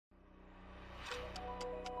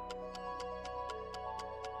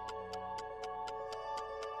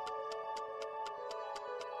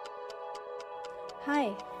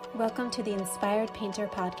Hi, welcome to the Inspired Painter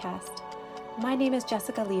podcast. My name is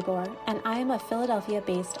Jessica Libor, and I am a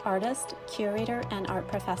Philadelphia-based artist, curator, and art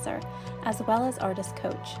professor, as well as artist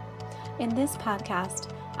coach. In this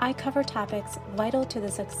podcast, I cover topics vital to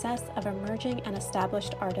the success of emerging and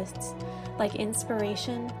established artists, like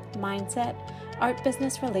inspiration, mindset, art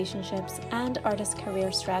business relationships, and artist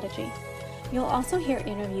career strategy. You'll also hear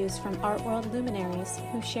interviews from art world luminaries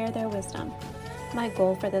who share their wisdom. My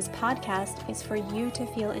goal for this podcast is for you to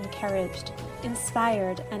feel encouraged,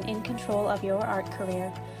 inspired, and in control of your art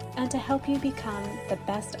career, and to help you become the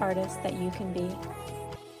best artist that you can be.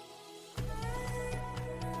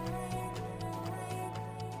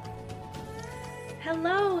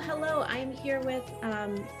 Hello. I'm here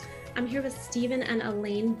with Stephen and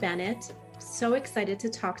Elaine Bennett. So excited to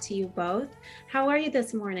talk to you both. How are you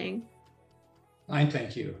this morning? Fine,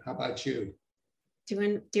 thank you. How about you?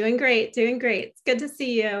 Doing great. It's good to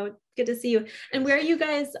see you. And where are you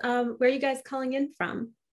guys calling in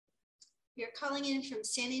from? We're calling in from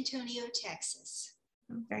San Antonio, Texas.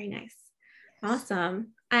 Oh, very nice. Yes.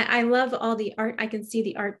 Awesome. I love all the art. I can see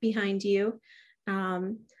the art behind you. Are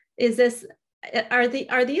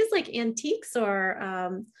these like antiques,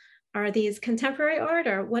 or are these contemporary art,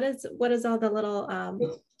 or what is all the little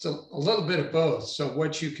It's a little bit of both. So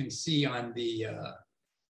what you can see on the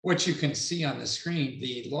screen,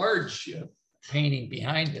 the large painting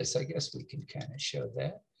behind us, I guess we can kind of show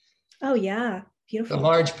that. Oh yeah, beautiful. The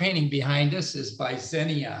large painting behind us is by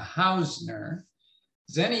Xenia Hausner.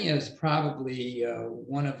 Xenia is probably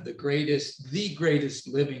one of the greatest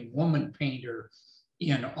living woman painter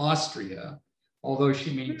in Austria, although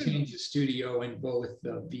she maintains a studio in both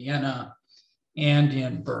Vienna and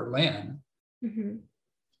in Berlin. Mm-hmm.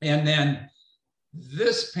 And then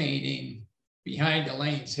this painting behind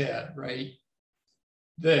Elaine's head, right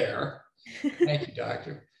there, thank you,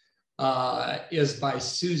 doctor, is by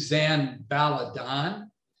Suzanne Baladon,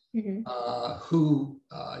 mm-hmm. Who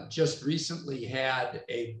just recently had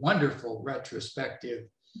a wonderful retrospective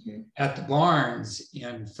mm-hmm. at the Barnes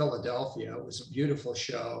in Philadelphia. It was a beautiful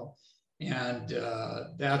show, and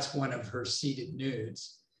that's one of her seated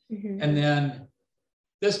nudes. Mm-hmm. And then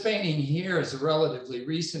this painting here is a relatively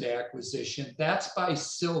recent acquisition. That's by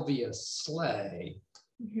Sylvia Sleigh,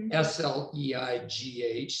 mm-hmm.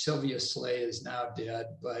 S-L-E-I-G-H. Sylvia Sleigh is now dead,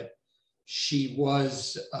 but she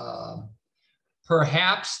was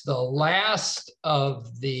perhaps the last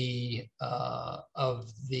of the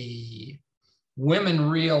women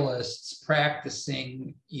realists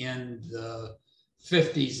practicing in the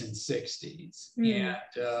 50s and 60s. Mm.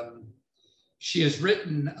 And she is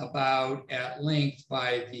written about at length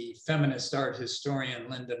by the feminist art historian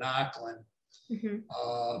Linda Nochlin, mm-hmm.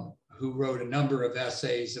 Who wrote a number of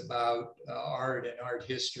essays about art and art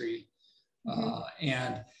history. Mm-hmm.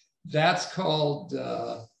 And that's called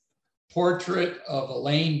Portrait of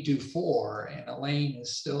Elaine Dufour. And Elaine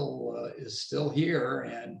is still here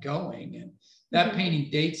and going. And that mm-hmm.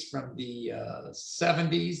 painting dates from the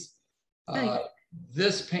 70s. Nice.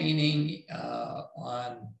 This painting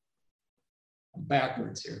on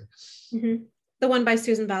backwards here. Mm-hmm. The one by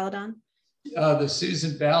Susan Baladon. The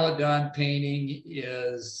Susan Baladon painting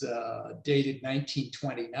is dated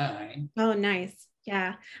 1929. Oh, nice.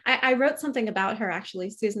 Yeah. I wrote something about her,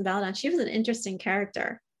 actually, Susan Baladon. She was an interesting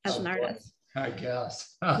character as an artist. I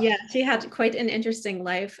guess. Yeah, she had quite an interesting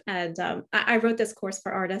life. And I wrote this course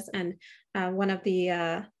for artists, and one of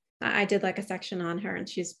the I did like a section on her, and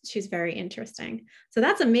she's very interesting. So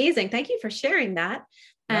that's amazing. Thank you for sharing that.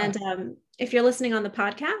 Yeah. And if you're listening on the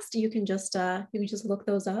podcast, you can just look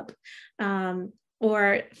those up,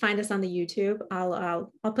 or find us on the YouTube.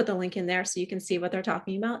 I'll put the link in there so you can see what they're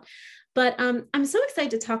talking about. But I'm so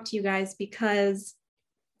excited to talk to you guys because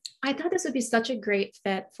I thought this would be such a great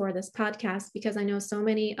fit for this podcast, because I know so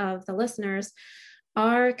many of the listeners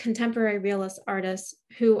are contemporary realist artists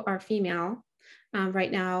who are female.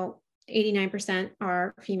 Right now, 89%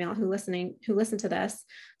 are female who listen to this.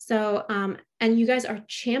 So, and you guys are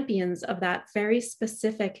champions of that very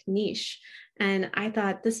specific niche. And I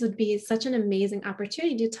thought this would be such an amazing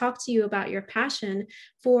opportunity to talk to you about your passion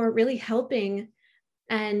for really helping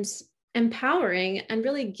and empowering and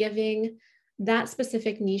really giving that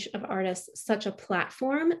specific niche of artists such a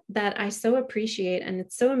platform that I so appreciate. And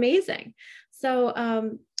it's so amazing. So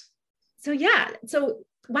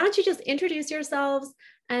why don't you just introduce yourselves,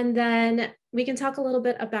 and then we can talk a little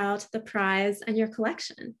bit about the prize and your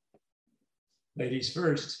collection. Ladies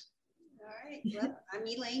first. All right. Well, I'm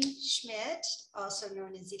Elaine Schmidt, also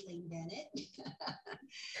known as Elaine Bennett.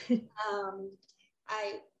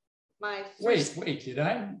 Wait, did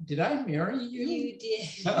I marry you? You did.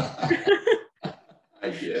 I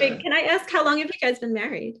Wait, did. can I ask how long have you guys been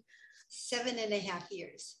married? 7.5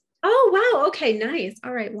 years. Oh, wow. Okay, nice.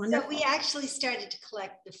 All right, wonderful. So we actually started to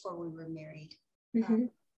collect before we were married.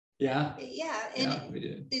 Mhm. Yeah. Yeah, and Yeah, we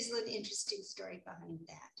did. there's an interesting story behind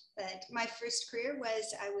that. But my first career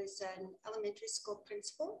was I was an elementary school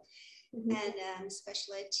principal Mhm. and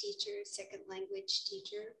special ed teacher, second language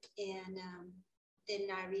teacher. And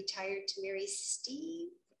then I retired to marry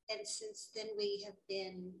Steve. And since then we have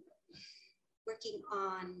been working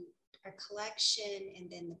on our collection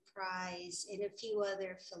and then the prize and a few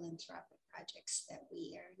other philanthropic projects that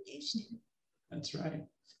we are engaged in. That's right.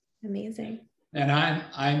 Amazing. And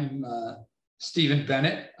I'm Stephen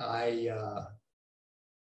Bennett. I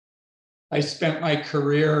spent my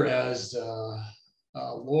career as a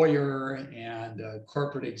lawyer and a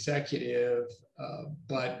corporate executive,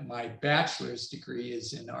 but my bachelor's degree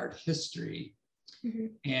is in art history.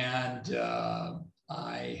 Mhm. And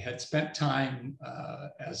I had spent time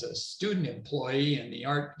as a student employee in the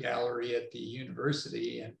art gallery at the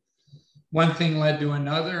university. And one thing led to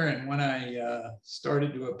another. And when I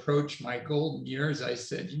started to approach my golden years, I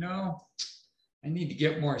said, you know, I need to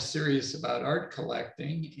get more serious about art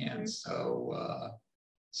collecting. And so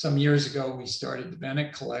some years ago, we started the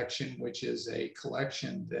Bennett collection, which is a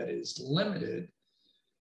collection that is limited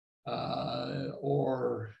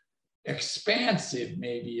or expansive,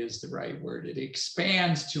 maybe is the right word. It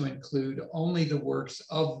expands to include only the works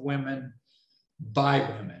of women by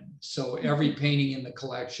women. So every painting in the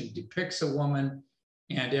collection depicts a woman,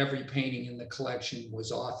 and every painting in the collection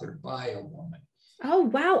was authored by a woman. Oh,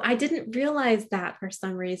 wow. I didn't realize that for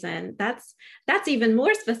some reason. That's even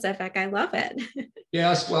more specific. I love it.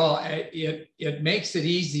 Yes, well, it makes it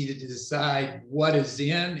easy to decide what is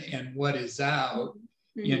in and what is out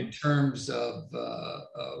in terms of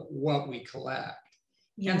what we collect.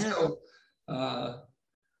 Yeah. And so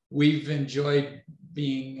we've enjoyed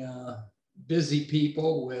being busy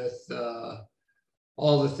people with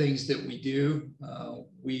all the things that we do.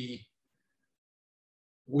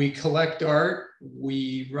 We collect art.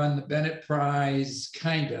 We run the Bennett Prize,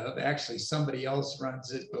 kind of. Actually, somebody else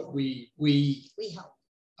runs it, but we help.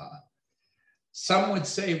 Some would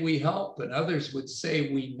say we help, and others would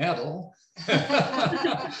say we meddle.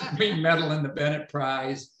 We meddle in the Bennett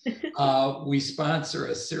Prize. We sponsor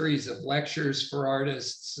a series of lectures for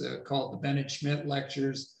artists called the Bennett Schmidt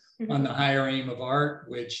Lectures on the Higher Aim of Art,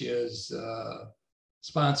 which is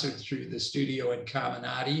sponsored through the studio in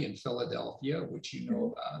Caminati in Philadelphia, which you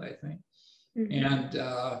know about, I think, and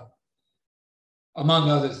among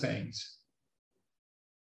other things.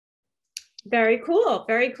 Very cool.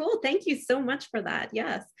 Very cool. Thank you so much for that.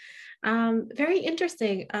 Yes. Very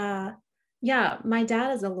interesting. Yeah, my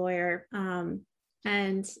dad is a lawyer.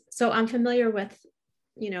 And so I'm familiar with,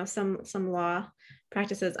 some law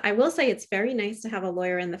practices. I will say it's very nice to have a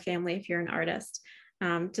lawyer in the family if you're an artist,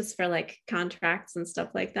 just for like contracts and stuff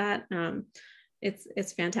like that.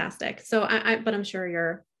 It's fantastic. So but I'm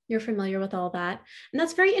sure you're familiar with all that. And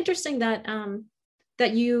that's very interesting that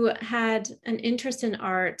that you had an interest in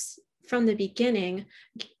art from the beginning,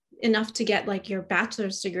 enough to get like your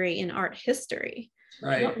bachelor's degree in art history.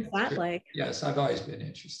 Right. What was that like? Yes, I've always been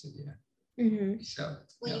interested. Yeah. So,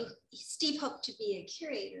 well, Steve hoped to be a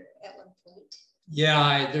curator at one point.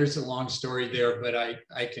 Yeah, there's a long story there, but I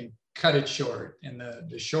can cut it short. And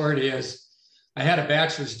the short is, I had a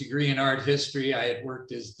bachelor's degree in art history. I had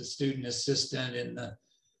worked as the student assistant in the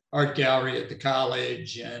art gallery at the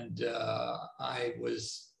college, and I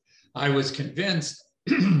was convinced.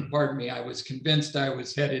 Pardon me. I was convinced I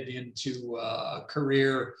was headed into a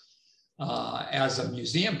career as a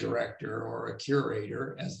museum director or a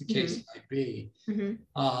curator, as the case might be.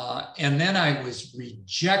 And then I was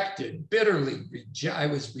rejected, bitterly I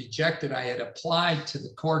was rejected. I had applied to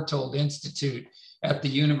the Courtauld Institute at the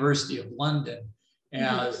University of London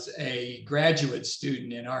as a graduate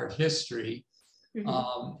student in art history.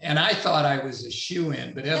 And I thought I was a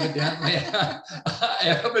shoo-in, but evidently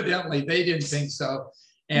they didn't think so.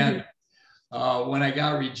 And when I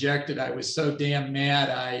got rejected, I was so damn mad.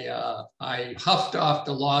 I huffed off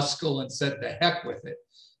to law school and said, "The heck with it."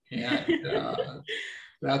 And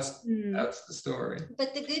that's the story.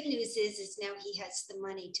 But the good news is now he has the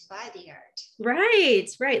money to buy the art. Right,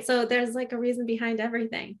 right. So there's like a reason behind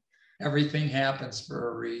everything. Everything happens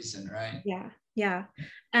for a reason, right? Yeah, yeah.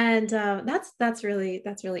 And that's really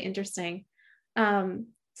interesting.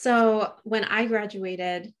 So when I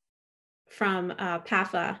graduated from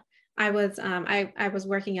PAFA, I was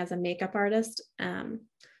working as a makeup artist,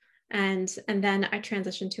 And then I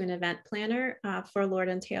transitioned to an event planner for Lord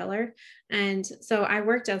 & Taylor. And so I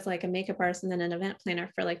worked as like a makeup artist and then an event planner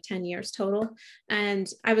for like 10 years total. And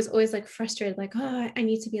I was always like frustrated, like, oh, I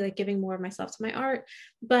need to be like giving more of myself to my art.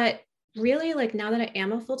 But really, like now that I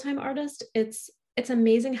am a full-time artist, it's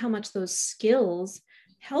amazing how much those skills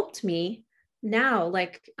helped me now,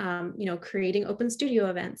 like, creating open studio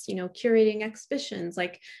events, curating exhibitions.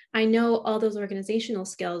 Like I know all those organizational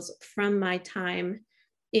skills from my time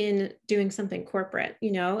in doing something corporate,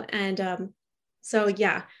 and so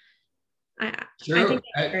yeah, I think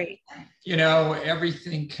that's great.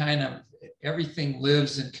 Everything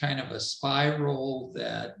lives in kind of a spiral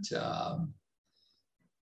that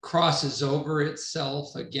crosses over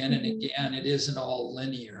itself again and again. It isn't all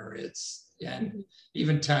linear.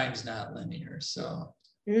 Even time's not linear. So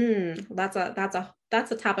that's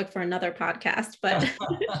a topic for another podcast, but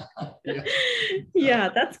yeah,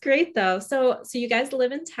 that's great though. So you guys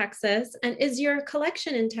live in Texas, and is your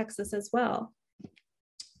collection in Texas as well?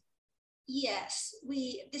 Yes,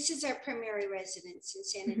 this is our primary residence in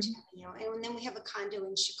San Antonio, and then we have a condo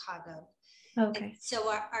in Chicago. Okay. And so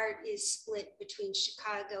our art is split between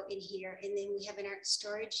Chicago and here, and then we have an art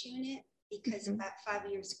storage unit because about 5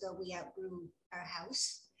 years ago we outgrew our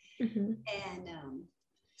house, and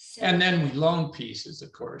then we loan pieces,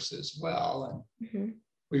 of course, as well. And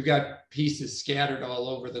we've got pieces scattered all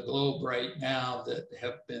over the globe right now that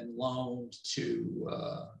have been loaned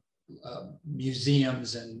to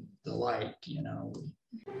museums and the like,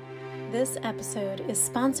 This episode is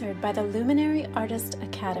sponsored by the Luminary Artist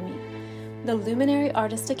Academy. The Luminary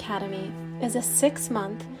Artist Academy is a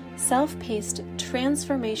 6-month, self-paced,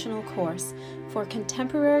 transformational course for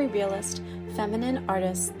contemporary realist, feminine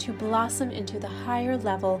artists to blossom into the higher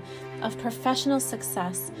level of professional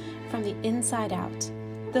success from the inside out.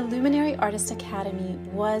 The Luminary Artist Academy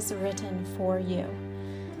was written for you.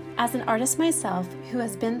 As an artist myself who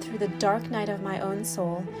has been through the dark night of my own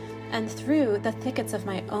soul and through the thickets of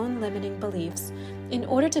my own limiting beliefs, in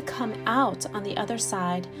order to come out on the other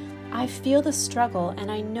side, I feel the struggle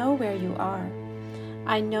and I know where you are.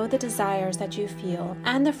 I know the desires that you feel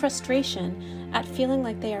and the frustration at feeling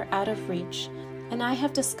like they are out of reach, and I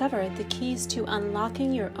have discovered the keys to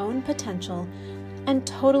unlocking your own potential and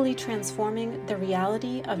totally transforming the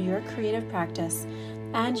reality of your creative practice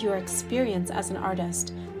and your experience as an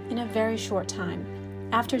artist in a very short time,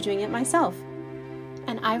 after doing it myself.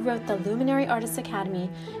 And I wrote the Luminary Artist Academy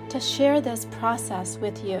to share this process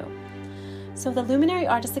with you. So the Luminary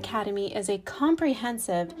Artist Academy is a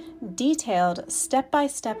comprehensive, detailed,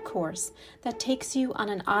 step-by-step course that takes you on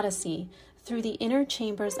an odyssey through the inner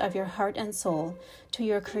chambers of your heart and soul to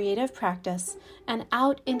your creative practice and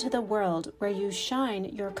out into the world where you shine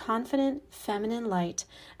your confident, feminine light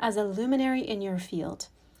as a luminary in your field.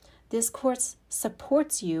 This course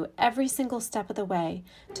supports you every single step of the way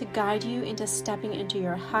to guide you into stepping into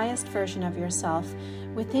your highest version of yourself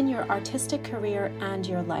within your artistic career and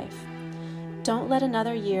your life. Don't let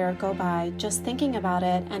another year go by just thinking about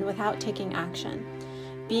it and without taking action.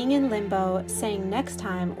 Being in limbo, saying next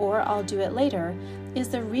time or I'll do it later, is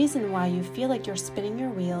the reason why you feel like you're spinning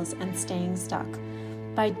your wheels and staying stuck.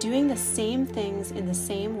 By doing the same things in the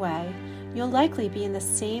same way, you'll likely be in the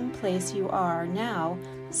same place you are now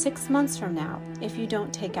 6 months from now if you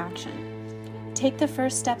don't take action. Take the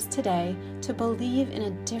first steps today to believe in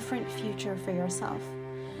a different future for yourself.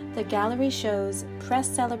 The gallery shows, press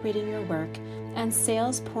celebrating your work, and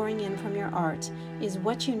sales pouring in from your art is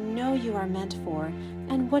what you know you are meant for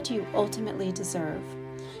and what you ultimately deserve.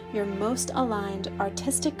 Your most aligned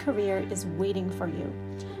artistic career is waiting for you.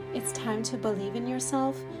 It's time to believe in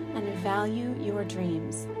yourself and value your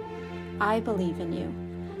dreams. I believe in you.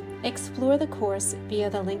 Explore the course via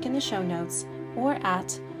the link in the show notes or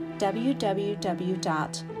at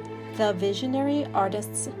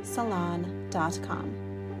www.thevisionaryartistssalon.com.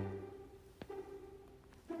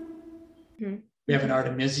 We have an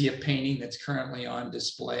Artemisia painting that's currently on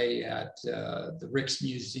display at the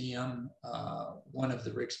Rijksmuseum, one of the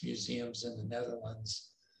Rijksmuseums in the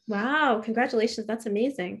Netherlands. Wow, congratulations. That's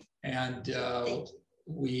amazing. And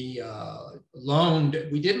we didn't loan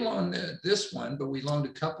this one, but we loaned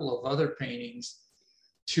a couple of other paintings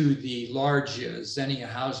to the large Xenia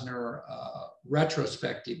Hausner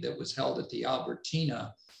retrospective that was held at the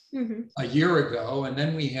Albertina a year ago. And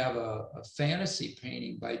then we have a fantasy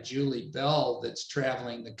painting by Julie Bell that's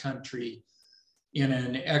traveling the country in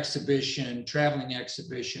an traveling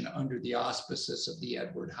exhibition under the auspices of the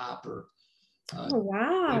Edward Hopper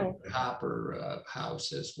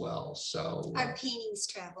house as well. So our paintings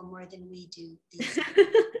travel more than we do.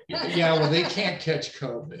 Yeah, well, they can't catch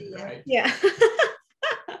COVID, right? Yeah.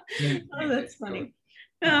 Oh, that's funny.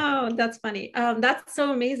 Oh, that's funny. That's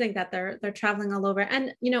so amazing that they're traveling all over.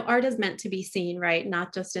 And art is meant to be seen, right?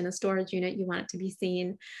 Not just in a storage unit. You want it to be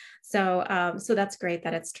seen. So that's great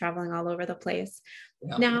that it's traveling all over the place.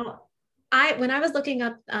 Yeah. Now, when I was looking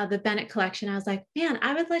up the Bennett collection, I was like, man,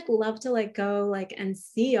 I would love to go and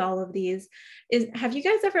see all of these. Have you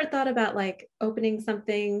guys ever thought about opening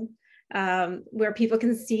something where people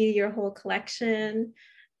can see your whole collection?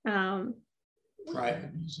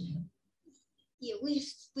 Private museum. Yeah,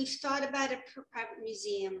 we've thought about a private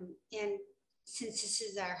museum, and since this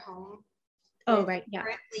is our home, oh right, yeah,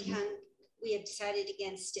 currently hung, we have decided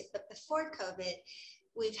against it. But before COVID,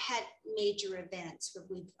 we've had major events where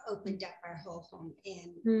we've opened up our whole home,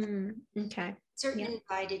 and okay, certain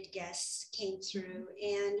invited guests came through,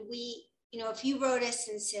 and we, if you wrote us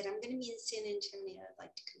and said, I'm going to be in San Antonio, I'd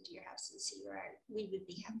like to come to your house and see your art, we would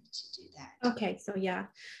be happy to do that. Okay, so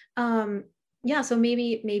yeah, so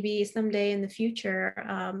maybe someday in the future,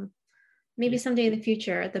 at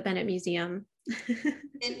the Bennett Museum.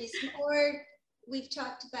 Or we've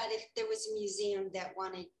talked about if there was a museum that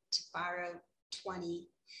wanted to borrow 20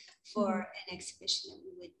 for an exhibition, that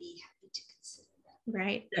we would be happy to consider that.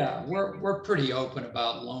 Right. Yeah, we're pretty open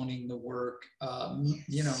about loaning the work.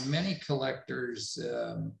 Many collectors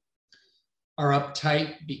are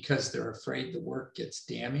uptight because they're afraid the work gets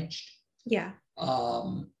damaged. Yeah.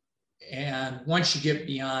 And once you get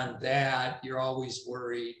beyond that, you're always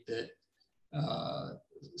worried that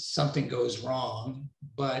something goes wrong.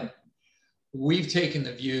 But we've taken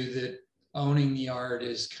the view that owning the art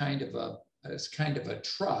is kind of a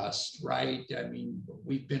trust, right? I mean,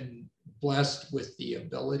 we've been blessed with the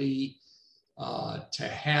ability to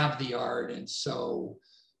have the art, and so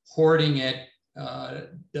hoarding it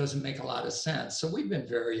doesn't make a lot of sense. So we've been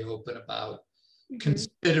very open about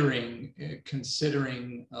considering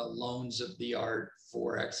loans of the art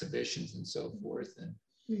for exhibitions and so forth, and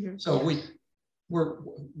so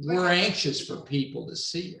we're anxious for people to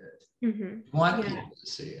see it. We want people to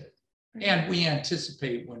see it, and we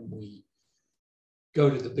anticipate when we go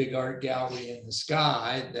to the big art gallery in the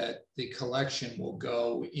sky that the collection will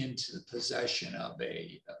go into the possession of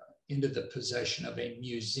a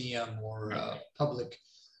museum or a public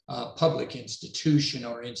institution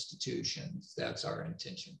or institutions. That's our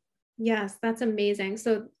intention. Yes, that's amazing.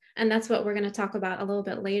 So, and that's what we're going to talk about a little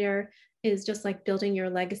bit later, is just building your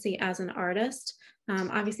legacy as an artist.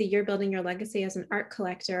 Obviously, you're building your legacy as an art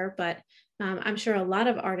collector, but I'm sure a lot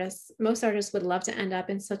of most artists would love to end up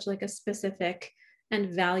in such a specific and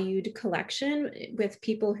valued collection with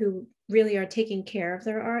people who really are taking care of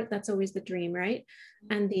their art. That's always the dream, right?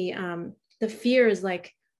 And the fear is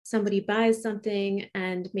somebody buys something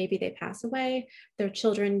and maybe they pass away. Their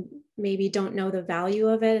children maybe don't know the value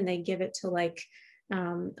of it and they give it to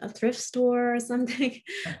a thrift store or something.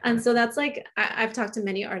 And so that's I've talked to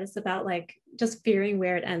many artists about just fearing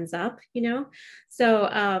where it ends up, So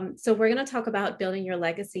we're going to talk about building your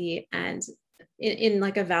legacy and in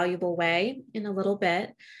a valuable way in a little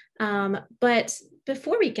bit. But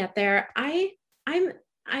before we get there, I'm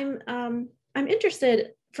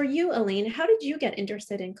interested. For you, Elaine, how did you get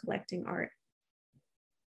interested in collecting art?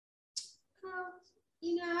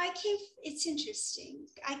 It's interesting.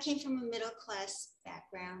 I came from a middle class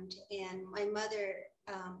background, and my mother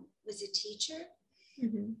was a teacher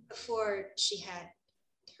before she had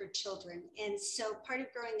her children. And so part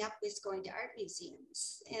of growing up was going to art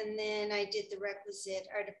museums. And then I did the requisite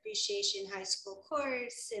art appreciation high school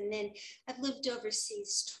course. And then I've lived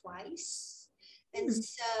overseas twice. And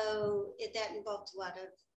so that involved a lot of,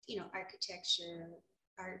 architecture,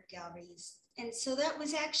 art galleries. And so that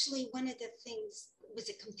was actually one of the things, was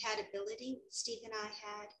a compatibility Steve and I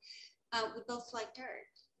had. We both liked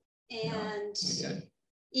art. And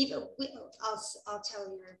I'll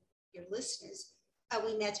tell your listeners,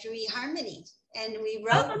 we met through eHarmony, and we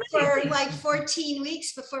wrote for 14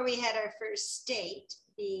 weeks before we had our first date.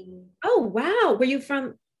 Oh, wow.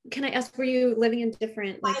 Can I ask, were you living in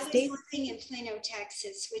different states? I was living in Plano,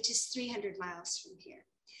 Texas, which is 300 miles from here.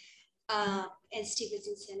 And Steve was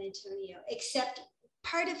in San Antonio, except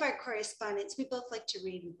part of our correspondence, we both like to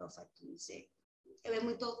read, we both like music, and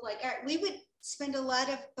we both like art. We would spend a lot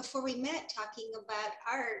of, before we met, talking about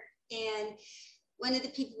art. And one of the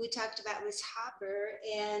people we talked about was Hopper,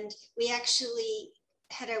 and we actually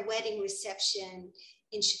had our wedding reception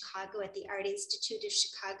in Chicago at the Art Institute of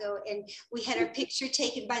Chicago, and we had our picture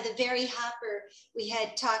taken by the very Hopper we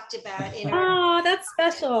had talked about. Oh, that's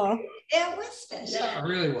special. It was special. Yeah, it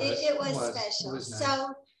really was. It was special. It was nice.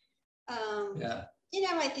 So, I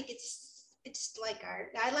think it's like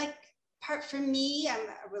art. I like part for me, I'm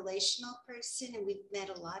a relational person, and we've met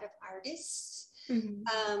a lot of artists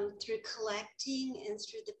through collecting and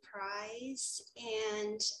through the prize.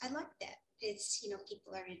 And I like that. It's,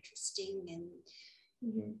 people are interesting, and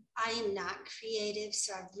I am not creative,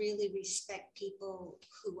 so I really respect people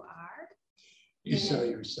who are. You sell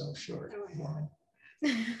yourself short. Wow.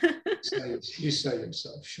 You sell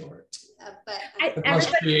yourself short. But the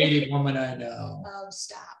most creative woman I know. Oh,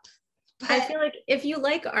 stop. I feel like if you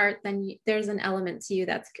like art, then there's an element to you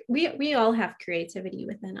that's, we all have creativity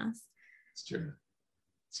within us. It's true.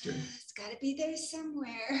 It's true. It's got to be there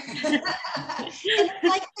somewhere. And I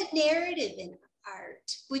like the narrative in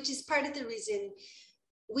art, which is part of the reason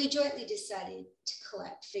we jointly decided to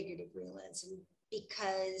collect figurative realism,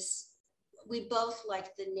 because we both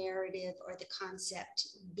like the narrative or the concept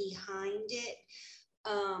behind it.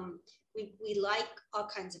 We like all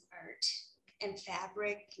kinds of art and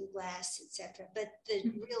fabric and glass, etc. But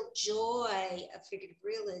the real joy of figurative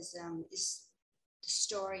realism is the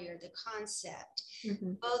story or the concept,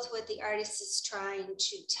 both what the artist is trying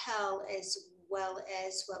to tell as well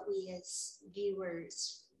as what we as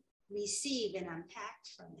viewers receive and unpack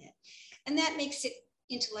from it. And that makes it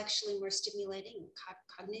intellectually more stimulating,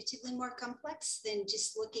 cognitively more complex than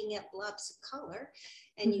just looking at blobs of color.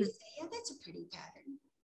 And you say, yeah, that's a pretty pattern.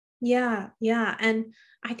 Yeah. And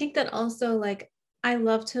I think that also, like, I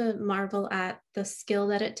love to marvel at the skill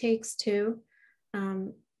that it takes too.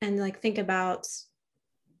 And like, think about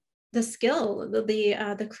the skill,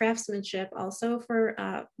 the craftsmanship also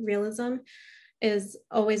for realism is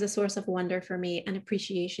always a source of wonder for me and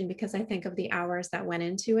appreciation, because I think of the hours that went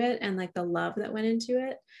into it and like the love that went into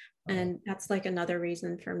it. And that's like another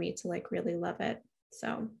reason for me to like really love it.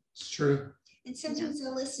 So it's true. And sometimes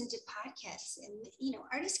I'll listen to podcasts, and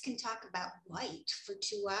artists can talk about white for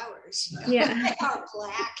 2 hours, or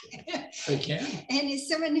black. They can. And as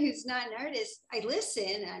someone who's not an artist, I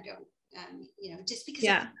listen. I don't, just because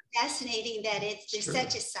it's fascinating that there's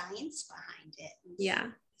such a science behind it. Yeah.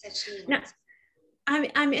 Such nuance. Now,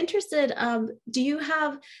 I'm interested. Do you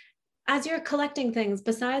have, as you're collecting things,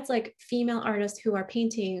 besides like female artists who are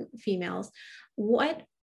painting females, what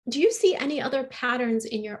do you see any other patterns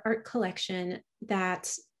in your art collection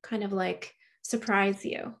that kind of like surprise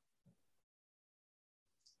you?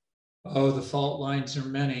 Oh, the fault lines are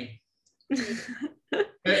many.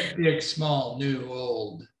 Big, small, new,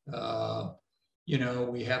 old.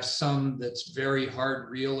 We have some that's very hard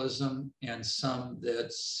realism and some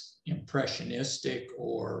that's impressionistic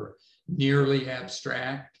or nearly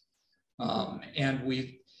abstract. And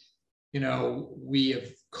we have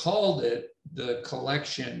called it the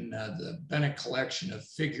collection, the Bennett collection of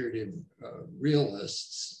figurative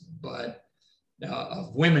realists, but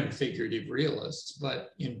of women figurative realists. But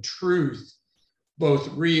in truth, both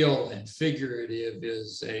real and figurative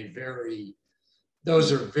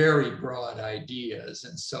those are very broad ideas.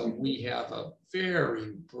 And so we have a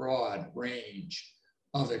very broad range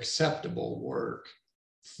of acceptable work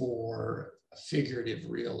for figurative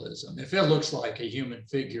realism. If it looks like a human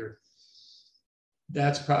figure,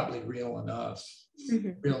 that's probably real enough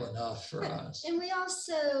for us. And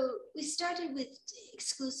we started with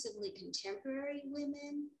exclusively contemporary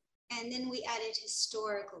women, and then we added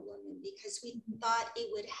historical women because we thought it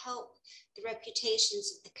would help the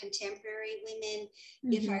reputations of the contemporary women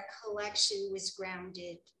if our collection was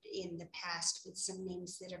grounded in the past with some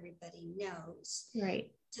names that everybody knows.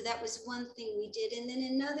 Right. So that was one thing we did. And then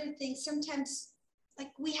another thing, sometimes,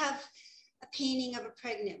 like, we have a painting of a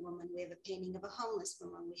pregnant woman, we have a painting of a homeless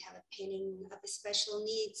woman, we have a painting of a special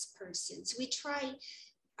needs person. So we try,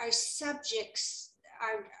 our subjects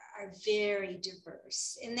are very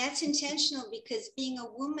diverse, and that's intentional, because being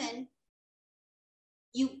a woman,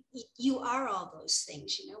 you are all those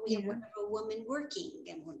things. We have a woman working,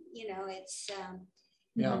 and it's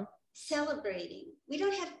celebrating. We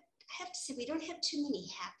don't have, I have to say, we don't have too many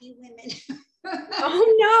happy women. Oh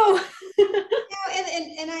no.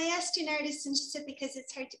 And I asked an artist, and she said, because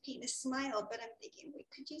it's hard to paint a smile. But I'm thinking, we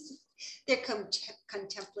could use, they're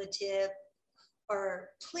contemplative or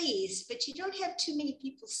pleased, but you don't have too many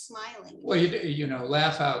people smiling. Well,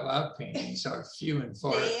 laugh out loud paintings are few and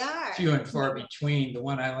far between. The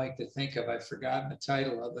one I like to think of, I've forgotten the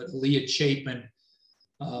title of it, Leah Chapin.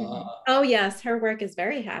 Oh yes, her work is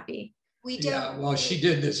very happy. She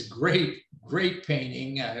did this great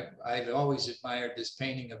painting. I've always admired this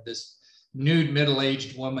painting of this nude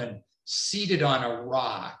middle-aged woman seated on a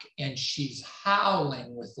rock, and she's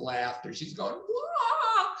howling with laughter. She's going,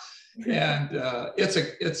 "Wah!" And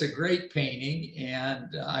it's a great painting,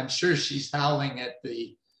 and I'm sure she's howling at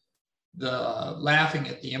the laughing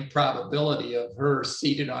at the improbability of her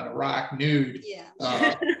seated on a rock nude.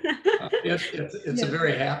 Yeah. It's a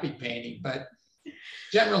very happy painting, but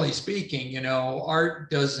generally speaking, you know, art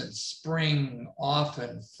doesn't spring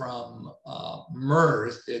often from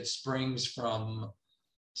mirth. It springs from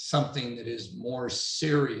something that is more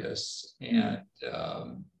serious and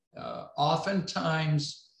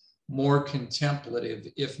oftentimes more contemplative,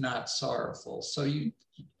 if not sorrowful. So you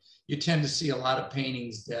tend to see a lot of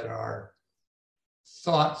paintings that are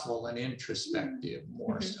thoughtful and introspective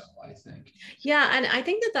more so, I think. Yeah, and I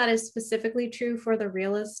think that is specifically true for the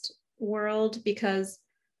realist world, because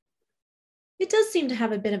it does seem to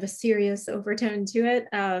have a bit of a serious overtone to it,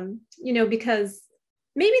 you know, because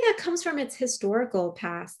maybe that comes from its historical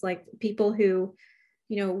past, like people who,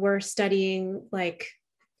 you know, were studying like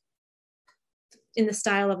in the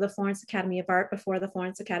style of the Florence Academy of Art before the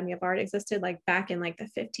Florence Academy of Art existed, like back in like the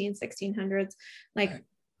 1600s, like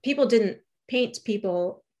people didn't paint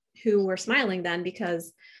people who were smiling then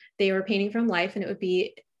because they were painting from life and it would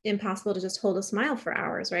be impossible to just hold a smile for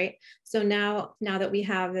hours, right? So now that we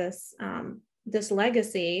have this this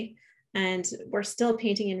legacy and we're still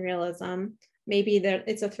painting in realism, maybe that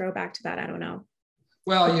it's a throwback to that. I don't know.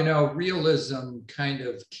 Well, you know, realism kind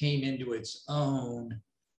of came into its own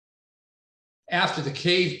after the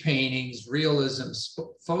cave paintings. Realism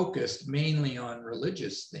focused mainly on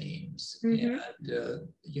religious themes, and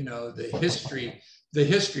you know, the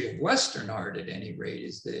history of Western art, at any rate,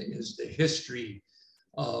 is the history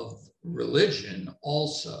of religion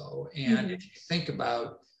also. And if you think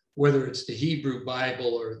about whether it's the Hebrew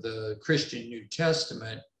Bible or the Christian New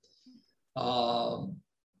Testament,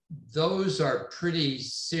 those are pretty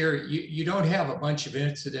serious. You don't have a bunch of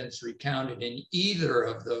incidents recounted in either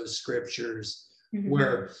of those scriptures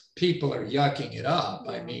where people are yucking it up.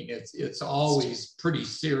 I mean, it's always pretty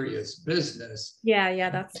serious business. Yeah,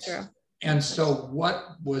 that's true. And so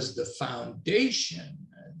what was the foundation,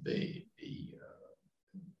 the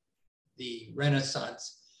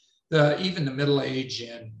Renaissance, even the Middle Age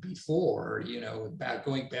and before, you know,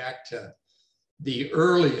 going back to the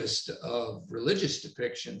earliest of religious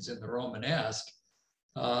depictions in the Romanesque,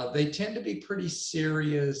 they tend to be pretty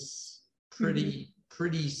serious, pretty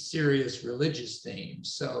serious religious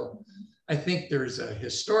themes. So I think there's a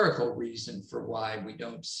historical reason for why we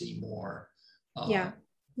don't see more.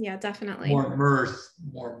 Yeah, definitely. More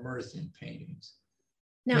mirth in paintings.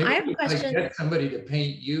 Now, maybe I have a question. Get somebody to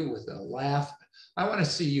paint you with a laugh. I want to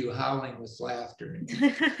see you howling with laughter.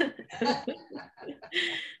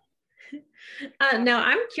 Now,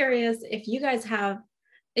 I'm curious if you guys have,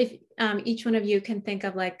 if each one of you can think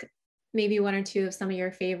of like maybe one or two of some of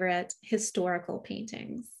your favorite historical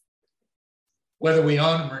paintings. Whether we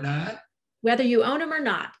own them or not? Whether you own them or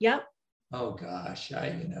not, yep. Oh gosh,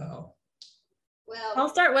 you know. Well, I'll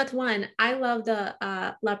start with one. I love the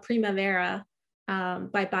La Primavera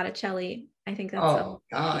by Botticelli. I think that's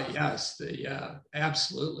yes, yeah,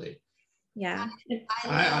 absolutely. Yeah.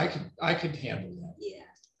 I could handle that. Yeah.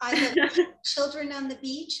 I love Children on the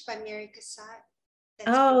Beach by Mary Cassatt.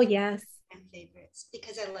 That's yes. My favorites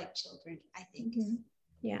because I like children, I think.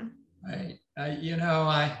 Yeah. You know,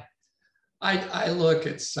 I look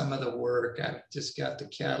at some of the work. I've just got the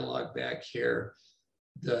catalog back here.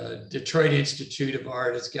 The Detroit Institute of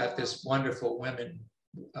Art has got this wonderful women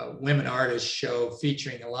artists show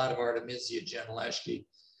featuring a lot of Artemisia Gentileschi.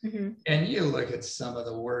 And you look at some of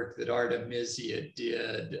the work that Artemisia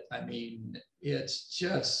did. I mean, it's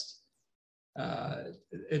just,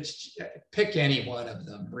 pick any one of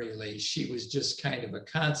them, really. She was just kind of a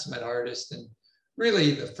consummate artist and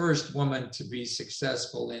really the first woman to be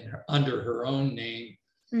successful under her own name,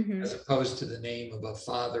 as opposed to the name of a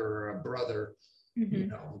father or a brother. You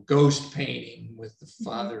know, ghost painting with the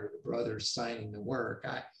father or the brother signing the work.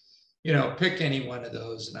 You know, pick any one of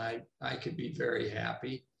those and I could be very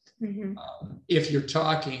happy. If you're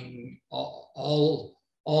talking all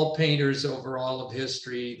painters over all of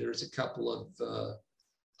history, there's a couple of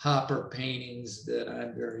Hopper paintings that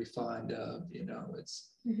I'm very fond of. You know, it's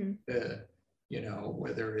you know,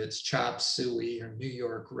 whether it's Chop Suey or New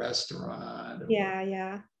York Restaurant.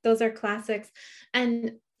 Yeah, those are classics.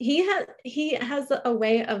 And he has a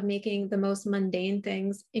way of making the most mundane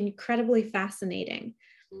things incredibly fascinating.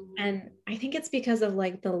 And I think it's because of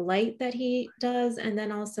like the light that he does, and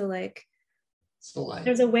then also like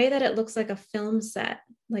there's a way that it looks like a film set,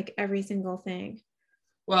 like every single thing.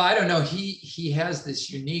 Well, I don't know. He has this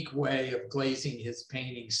unique way of glazing his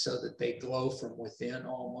paintings so that they glow from within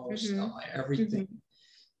almost. Everything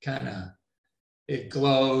kind of, it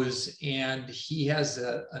glows. And he has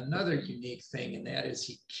another unique thing, and that is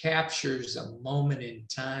he captures a moment in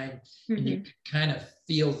time, and you can kind of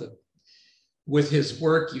feel with his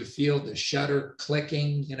work, you feel the shutter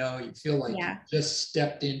clicking, you know, you feel like you just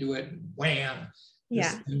stepped into it and wham,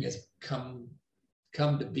 this thing has come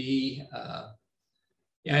to be.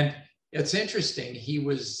 And it's interesting, he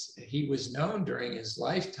was known during his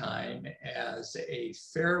lifetime as a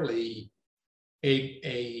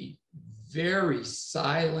very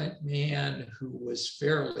silent man who was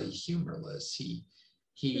fairly humorless.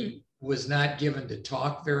 He was not given to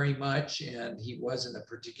talk very much, and he wasn't a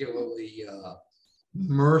particularly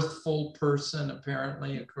mirthful person,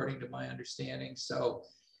 apparently, according to my understanding. So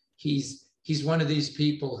he's one of these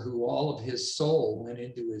people who all of his soul went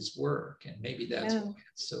into his work, and maybe that's why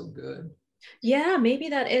it's so good. Yeah, maybe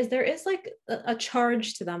there is like a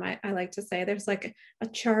charge to them. I like to say there's like a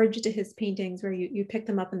charge to his paintings where you pick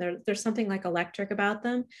them up and there's something like electric about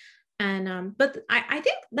them. And but I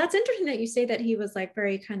think that's interesting that you say that he was like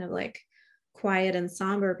very kind of like quiet and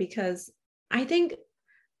somber, because I think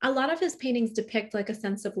a lot of his paintings depict like a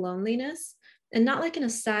sense of loneliness, and not like in a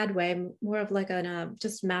sad way, more of like a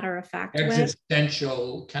just matter of fact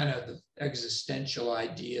existential way. Kind of the existential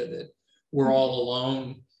idea that we're all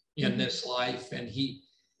alone in this life. And he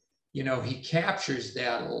captures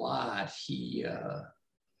that a lot. He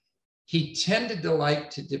tended to like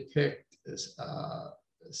to depict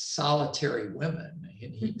solitary women,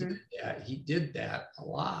 and he did that a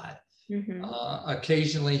lot.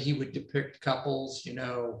 Occasionally he would depict couples.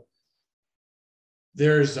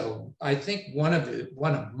 There's I think one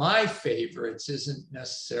of my favorites isn't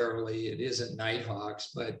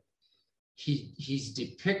Nighthawks, but he's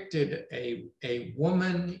depicted a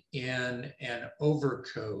woman in an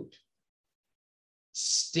overcoat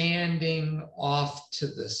standing off to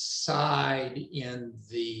the side in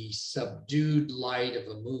the subdued light of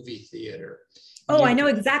a movie theater. Oh, I know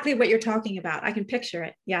exactly what you're talking about. I can picture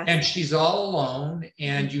it. Yeah. And she's all alone,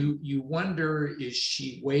 and you wonder, is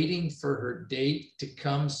she waiting for her date to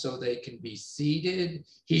come so they can be seated?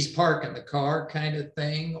 He's parking the car kind of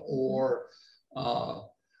thing, or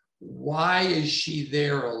why is she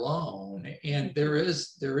there alone? And there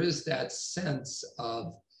is that sense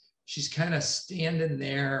of she's kind of standing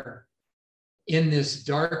there in this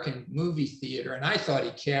darkened movie theater. And I thought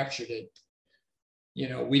he captured it.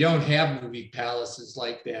 We don't have movie palaces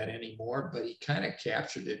like that anymore, but he kind of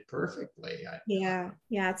captured it perfectly. Yeah,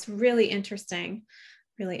 it's really interesting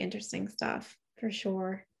stuff for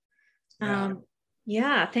sure. Thank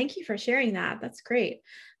you for sharing that. That's great.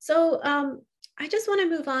 So I just want to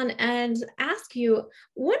move on and ask you,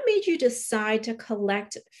 what made you decide to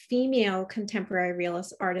collect female contemporary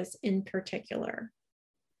realist artists in particular?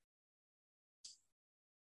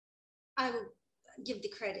 I would give the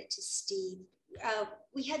credit to Steve.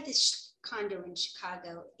 We had this condo in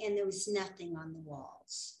Chicago, and there was nothing on the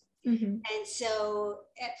walls. And so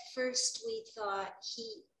at first we thought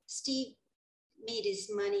Steve made his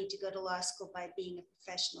money to go to law school by being a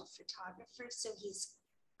professional photographer. So he's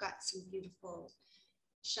got some beautiful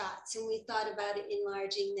shots, and we thought about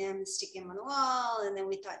enlarging them and sticking them on the wall. And then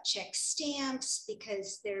we thought check stamps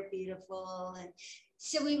because they're beautiful. And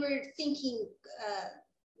so we were thinking,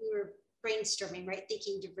 we were brainstorming, right?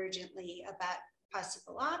 Thinking divergently about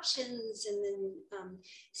possible options. And then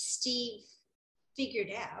Steve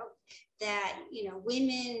figured out that,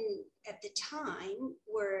 women at the time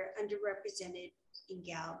were underrepresented in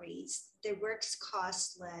galleries. Their works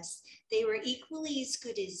cost less. They were equally as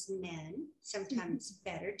good as men, sometimes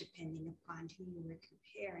better, depending upon who you were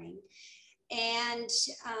comparing. And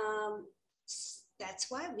that's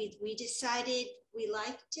why we decided we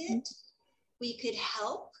liked it. We could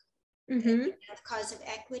help the cause of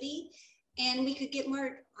equity, and we could get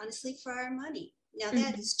more, honestly, for our money. Now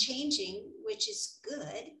that's changing, which is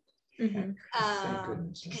good.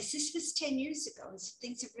 Because this was 10 years ago. So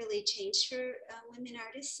things have really changed for women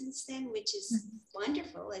artists since then, which is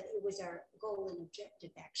wonderful. It was our goal and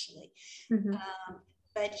objective, actually.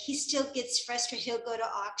 But he still gets frustrated. He'll go to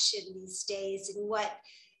auction these days, and what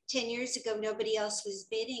 10 years ago nobody else was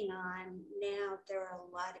bidding on, now there are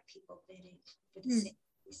a lot of people bidding for the same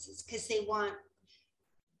pieces because they want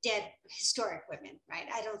dead historic women, right?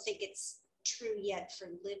 I don't think it's true yet for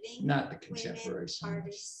living not the contemporary women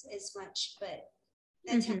artists as much, but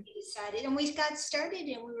that's how we decided, and we got started,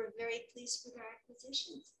 and we were very pleased with our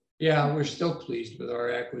acquisitions. Yeah, we're still pleased with our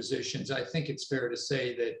acquisitions. I think it's fair to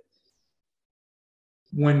say that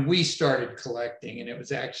when we started collecting, and it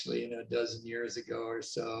was actually a dozen years ago or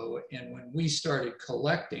so, and when we started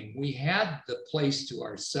collecting, we had the place to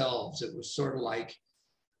ourselves. It was sort of like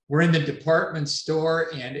we're in the department store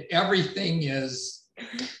and everything's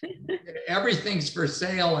for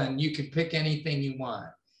sale and you can pick anything you want.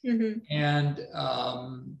 And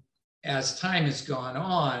as time has gone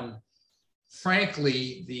on,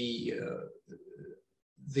 frankly,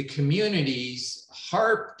 the communities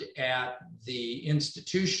harped at the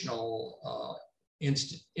institutional art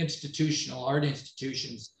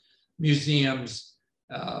institutions, museums,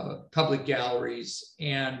 public galleries,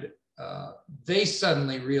 and they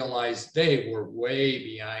suddenly realized they were way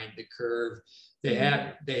behind the curve. They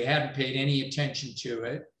hadn't paid any attention to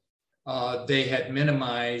it. They had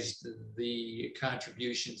minimized the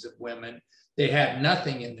contributions of women. They had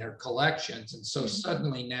nothing in their collections, and so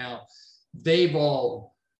suddenly now they've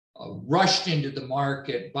all rushed into the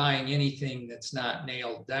market buying anything that's not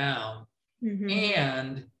nailed down.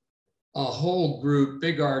 And a whole group,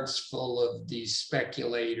 Big Art's full of these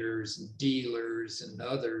speculators and dealers and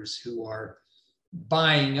others who are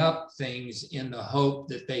buying up things in the hope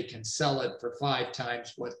that they can sell it for 5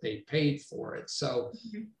 times what they paid for it. So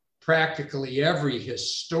practically every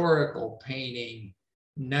historical painting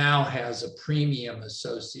now has a premium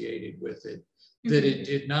associated with it that it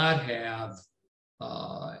did not have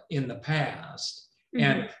in the past.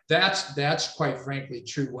 And that's quite frankly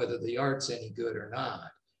true whether the art's any good or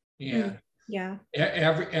not. And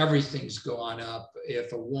everything's gone up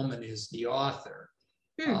if a woman is the author.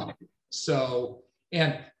 So,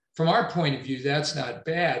 and from our point of view, that's not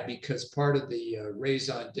bad, because part of the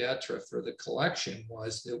raison d'etre for the collection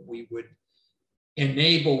was that we would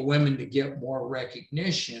enable women to get more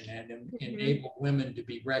recognition and enable women to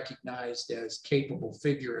be recognized as capable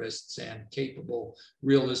figurists and capable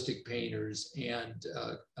realistic painters and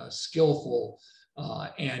skillful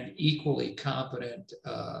and equally competent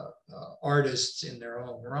artists in their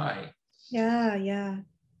own right.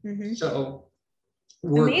 So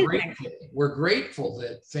we're grateful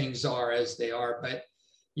that things are as they are, but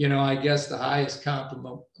you know, I guess the highest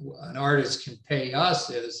compliment an artist can pay us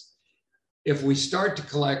is if we start to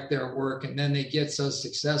collect their work and then they get so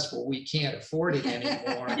successful we can't afford it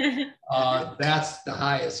anymore. That's the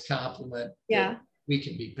highest compliment that we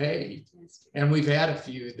can be paid. And we've had a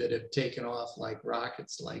few that have taken off like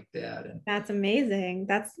rockets like that. And that's amazing.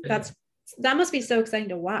 That must be so exciting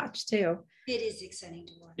to watch too. It is exciting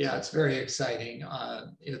to watch. Yeah, it's very exciting.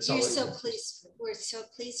 We're so pleased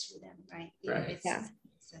for them, right? Right.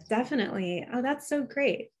 Definitely. Oh, that's so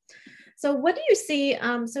great. So what do you see?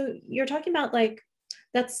 So you're talking about like,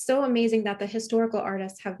 that's so amazing that the historical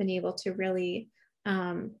artists have been able to really,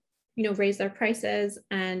 raise their prices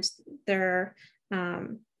and their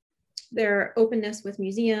openness with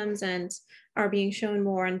museums and are being shown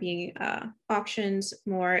more and being auctioned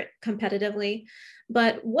more competitively.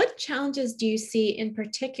 But what challenges do you see in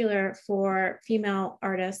particular for female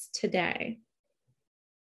artists today?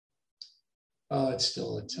 Oh, it's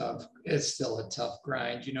still a tough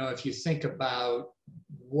grind. You know, if you think about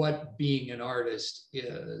what being an artist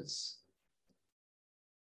is,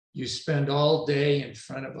 you spend all day in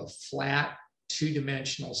front of a flat,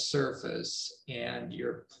 two-dimensional surface, and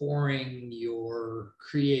you're pouring your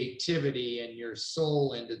creativity and your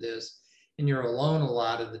soul into this, and you're alone a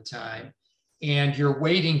lot of the time, and you're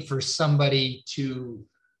waiting for somebody to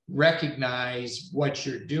recognize what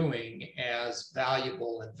you're doing as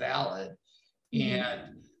valuable and valid.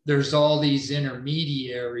 And there's all these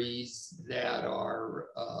intermediaries that are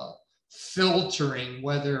filtering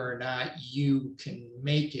whether or not you can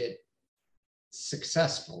make it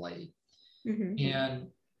successfully. And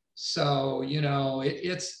so, you know,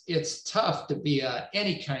 it's tough to be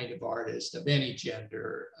any kind of artist of any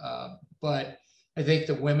gender, but I think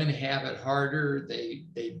the women have it harder. They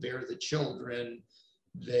bear the children.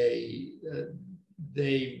 They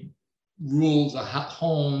rule the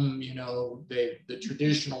home, you know, the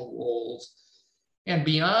traditional roles. And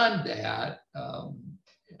beyond that,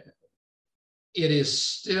 it is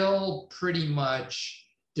still pretty much,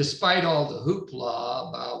 despite all the hoopla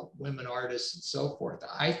about women artists and so forth,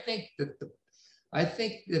 I think that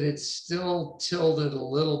it's still tilted a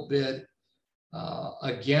little bit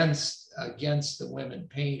against the women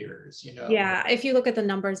painters, you know. Yeah, if you look at the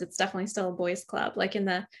numbers, it's definitely still a boys' club. Like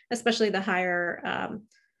especially the higher,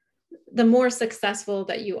 the more successful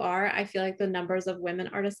that you are, I feel like the numbers of women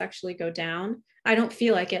artists actually go down. I don't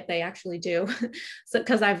feel like it; they actually do. So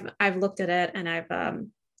because I've looked at it and I've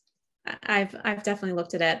definitely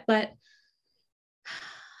looked at it, but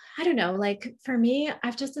I don't know, like for me,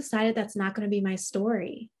 I've just decided that's not going to be my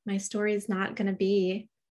story. My story is not going to be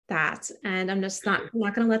that. And I'm just not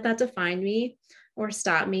going to let that define me or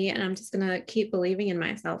stop me. And I'm just going to keep believing in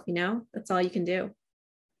myself. You know, that's all you can do.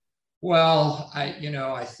 Well,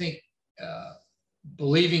 I think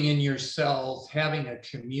believing in yourself, having a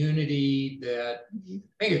community I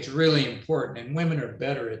think it's really important, and women are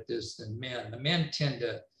better at this than men. The men tend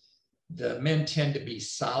to the men tend to be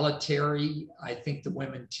solitary. I think the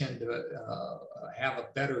women tend to have a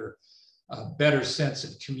better sense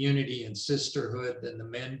of community and sisterhood than the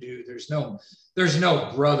men do. There's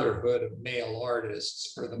no brotherhood of male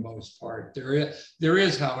artists for the most part. There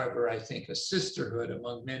is, however, I think a sisterhood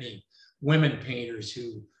among many women painters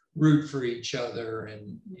who root for each other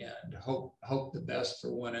and hope the best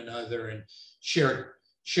for one another and share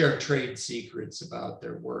trade secrets about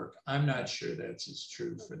their work. I'm not sure that's as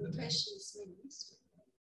true for the men.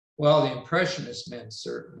 Well, the Impressionist men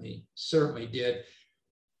certainly did.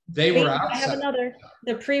 They were outside. I have another,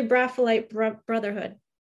 the pre-Raphaelite Brotherhood.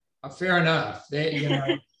 Fair enough.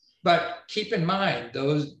 But keep in mind,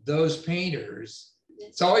 those painters,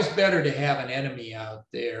 it's always better to have an enemy out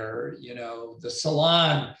there. The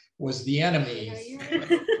Salon was the enemy.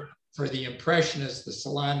 For the Impressionists, the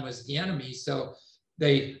Salon was the enemy. So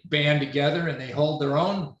they band together and they hold their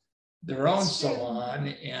own salon,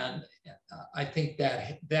 and I think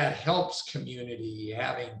that helps community,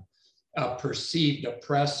 having a perceived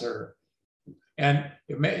oppressor. And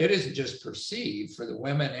it isn't just perceived for the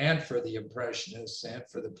women and for the Impressionists and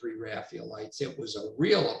for the pre-Raphaelites. It was a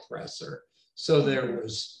real oppressor. So there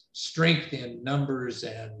was strength in numbers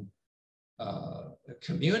and a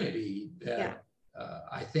community that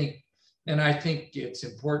I think it's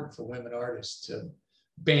important for women artists to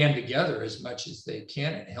band together as much as they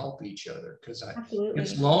can and help each other, because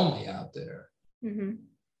it's lonely out there. Mm-hmm.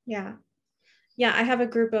 Yeah. I have a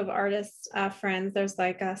group of artists friends. There's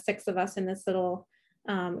like 6 of us in this little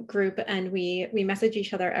group, and we message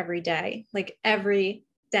each other every day. Like every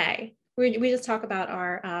day, we just talk about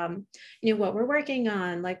our what we're working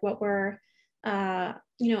on, like what we're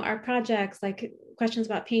our projects, like questions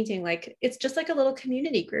about painting. Like it's just like a little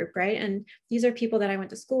community group, right? And these are people that I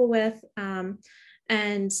went to school with.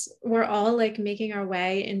 And we're all like making our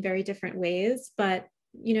way in very different ways, but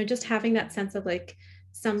just having that sense of like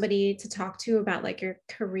somebody to talk to about like your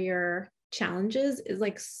career challenges is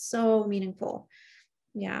like so meaningful.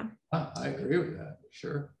 Yeah, I agree with that.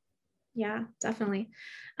 Sure. Yeah, definitely.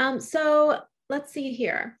 So let's see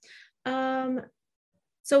here.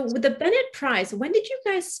 So with the Bennett Prize, when did you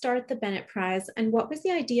guys start the Bennett Prize, and what was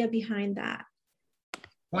the idea behind that?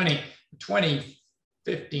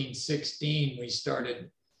 2015, 16, we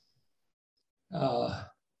started,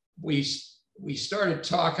 we started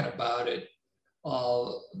talking about it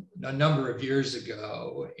a number of years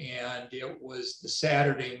ago, and it was the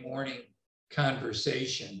Saturday morning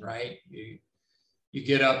conversation, right? You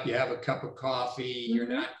get up, you have a cup of coffee, you're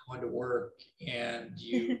not going to work, and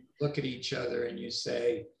you look at each other and you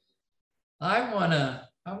say, I want to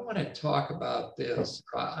talk about this.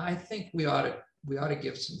 I think we ought to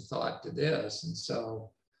give some thought to this. And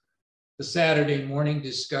so the Saturday morning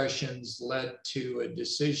discussions led to a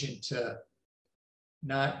decision to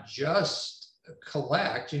not just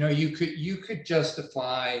collect. You could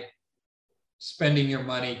justify spending your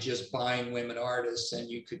money just buying women artists, and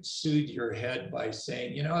you could soothe your head by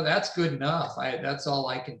saying, that's good enough. That's all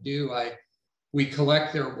I can do. We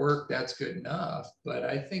collect their work. That's good enough. But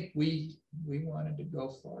I think we wanted to go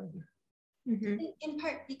farther. Mm-hmm. In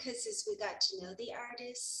part because as we got to know the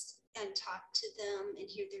artists and talk to them and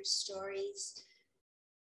hear their stories,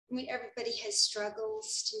 everybody has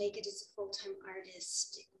struggles to make it as a full-time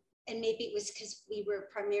artist. And maybe it was because we were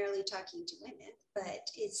primarily talking to women,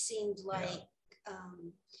 but it seemed like,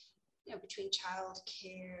 between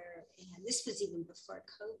childcare, and this was even before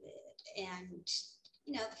COVID, and,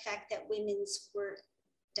 the fact that women's work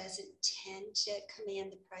doesn't tend to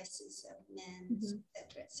command the prices of men's,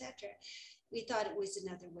 et cetera. We thought it was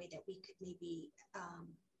another way that we could maybe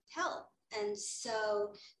help. And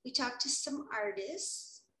so we talked to some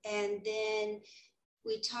artists, and then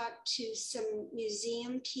we talked to some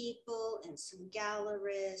museum people and some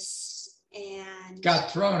gallerists, and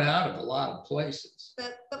got thrown out of a lot of places.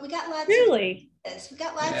 But we got lots of ideas. We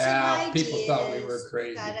got lots of ideas. People thought we were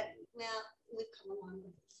crazy. We've come along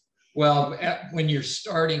with this. Well, when you're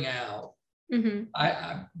starting out,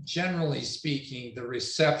 I generally speaking, the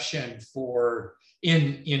reception for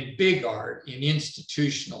in big art, in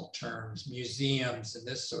institutional terms, museums and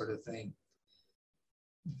this sort of thing,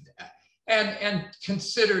 and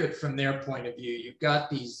consider it from their point of view. You've got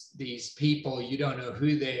these people, you don't know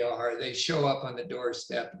who they are. They show up on the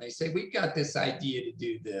doorstep and they say, we've got this idea to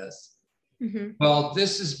do this. Well,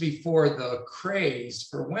 this is before the craze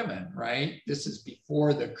for women, right? This is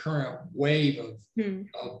before the current wave of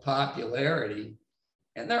popularity.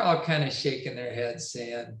 And they're all kind of shaking their heads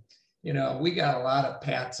saying, we got a lot of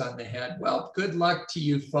pats on the head. Well, good luck to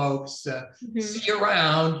you folks. See you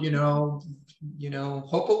around, hope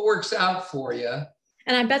it works out for you.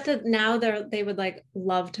 And I bet that now they would like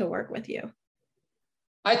love to work with you.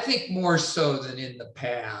 I think more so than in the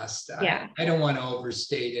past. Yeah. I don't want to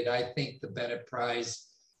overstate it. I think the Bennett Prize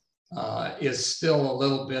is still a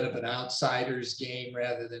little bit of an outsider's game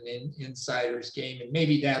rather than an insider's game. And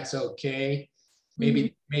maybe that's okay.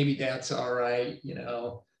 Maybe that's all right, you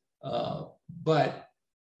know. But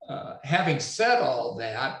having said all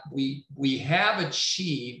that, we have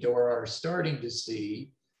achieved or are starting to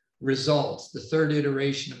see results. The third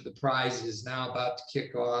iteration of the prize is now about to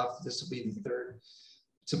kick off. This will be the third.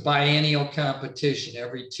 It's a biennial competition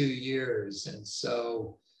every 2 years. And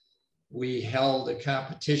so we held a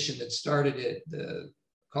competition that started at the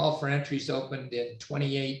call for entries opened in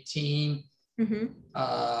 2018.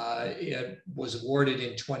 It was awarded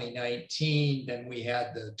in 2019. Then we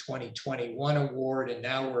had the 2021 award, and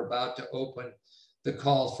now we're about to open the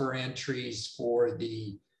call for entries for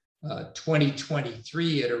the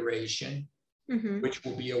 2023 iteration, which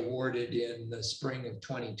will be awarded in the spring of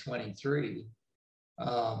 2023.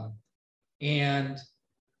 And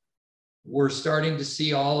we're starting to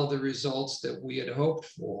see all of the results that we had hoped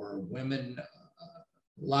for. Women,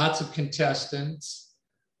 lots of contestants,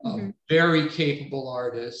 very capable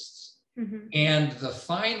artists, and the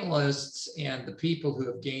finalists and the people who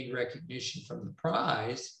have gained recognition from the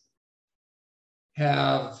prize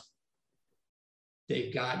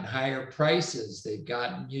they've gotten higher prices, they've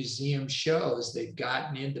gotten museum shows, they've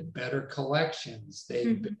gotten into better collections,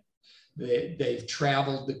 they've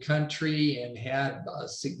traveled the country and had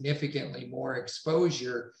significantly more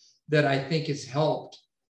exposure that I think has helped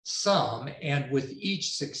some. And with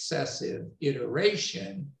each successive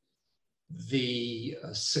iteration, the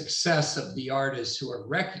success of the artists who are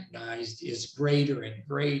recognized is greater and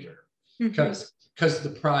greater because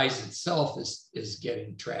the prize itself is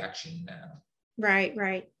getting traction now.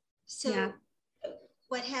 Right. So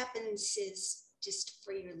what happens is, just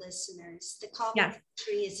for your listeners, the call for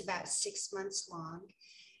entry is about 6 months long.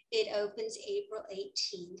 It opens April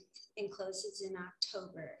 18th and closes in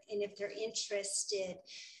October. And if they're interested,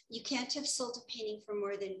 you can't have sold a painting for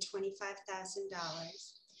more than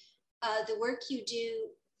 $25,000. The work you do,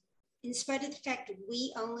 in spite of the fact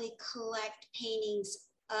we only collect paintings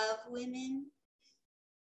of women,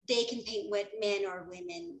 they can paint what men or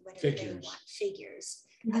women, whatever they want, figures.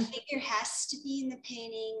 A figure has to be in the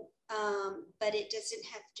painting, but it doesn't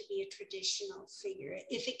have to be a traditional figure.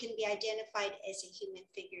 If it can be identified as a human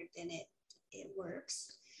figure, then it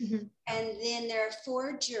works. And then there are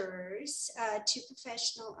 4 jurors, 2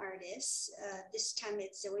 professional artists. This time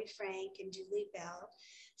it's Zoe Frank and Julie Bell,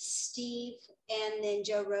 Steve, and then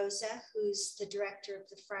Joe Rosa, who's the director of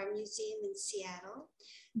the Fry Museum in Seattle.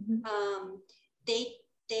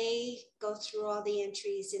 They go through all the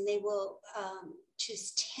entries and they will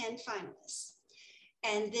choose 10 finalists.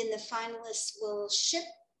 And then the finalists will ship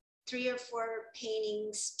 3 or 4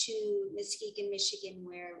 paintings to Muskegon, Michigan,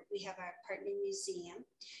 where we have our partner museum,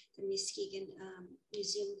 the Muskegon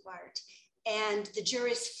Museum of Art. And the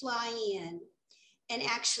jurors fly in and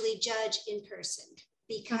actually judge in person.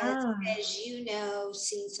 Because as you know,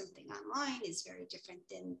 seeing something online is very different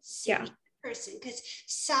than seeing it in person. Because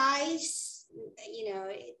size, you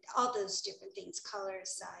know, all those different things, color,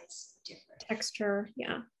 size, different. Texture,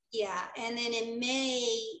 Yeah, and then in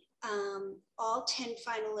May, all 10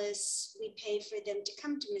 finalists, we pay for them to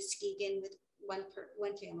come to Muskegon with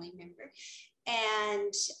one family member.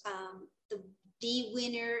 And the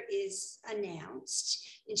winner is announced,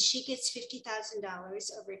 and she gets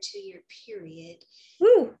 $50,000 over a 2-year period.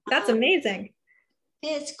 Ooh, that's amazing.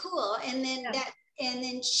 It's cool. And then and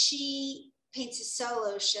then she paints a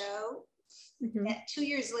solo show that 2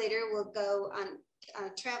 years later will go on a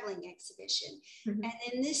traveling exhibition. And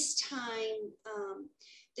then this time,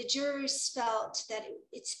 the jurors felt that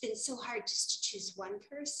it's been so hard just to choose one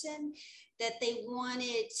person that they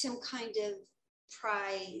wanted some kind of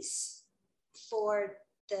prize for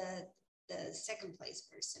the second place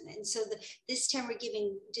person. And so this time we're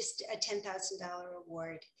giving just a $10,000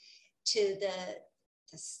 award to the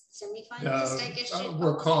semifinalist, I guess.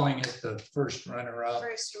 We're calling it the first runner-up.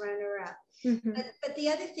 First runner-up. But the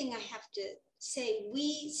other thing I have to say,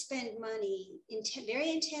 we spend money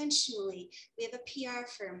very intentionally. We have a PR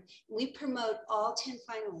firm. We promote all 10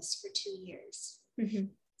 finalists for 2 years.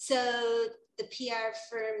 So the PR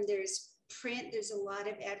firm, there's print, there's a lot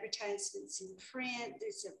of advertisements in print.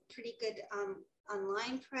 There's a pretty good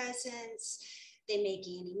online presence. They make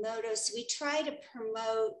Animoto. So we try to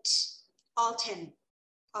promote all 10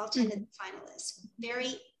 of the finalists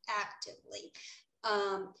very actively,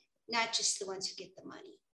 not just the ones who get the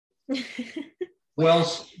money.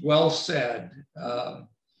 Well said.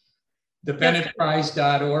 The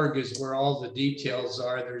BennettPrize.org is where all the details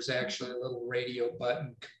are. There's actually a little radio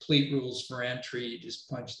button, complete rules for entry. You just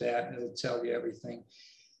punch that and it'll tell you everything.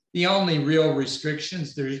 The only real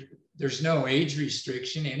restrictions, there's no age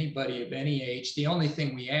restriction, anybody of any age. The only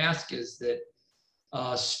thing we ask is that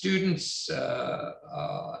students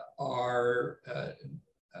are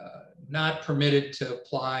not permitted to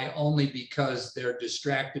apply only because they're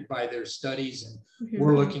distracted by their studies, and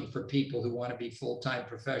we're looking for people who want to be full-time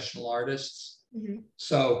professional artists.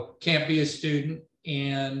 So can't be a student,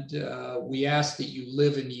 and we ask that you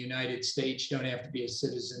live in the United States. You don't have to be a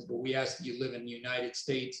citizen, but we ask that you live in the United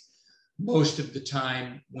States most of the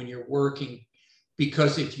time when you're working,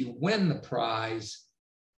 because if you win the prize,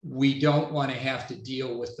 we don't want to have to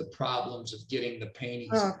deal with the problems of getting the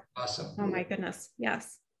paintings across a board. Oh my goodness,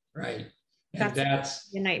 yes. Right. And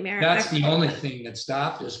that's a nightmare. That's the only thing that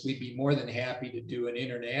stopped us. We'd be more than happy to do an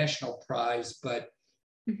international prize, but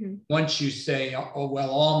once you say, oh,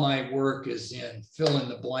 well, all my work is in fill in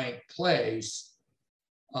the blank place,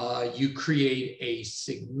 you create a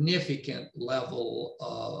significant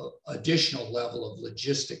level, additional level of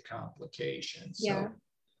logistic complications. Yeah.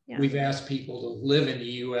 So we've asked people to live in the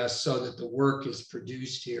US so that the work is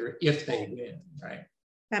produced here if they win, right?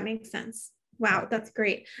 That makes sense. Wow, that's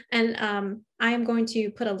great. And I am going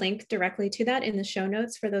to put a link directly to that in the show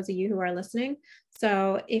notes for those of you who are listening.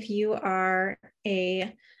 So if you are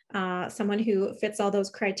someone who fits all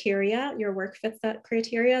those criteria, your work fits that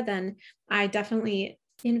criteria, then I definitely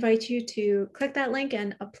invite you to click that link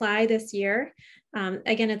and apply this year.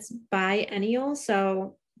 Again, it's biennial,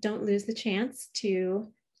 so don't lose the chance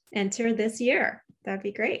to enter this year. That'd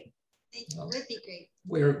be great. It would be great.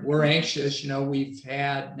 We're anxious. You know, we've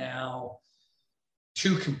had now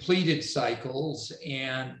 2 completed cycles,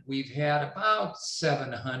 and we've had about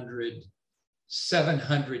 700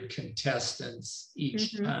 contestants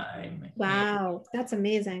each time. Wow, that's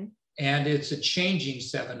amazing. And it's a changing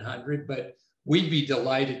 700, but we'd be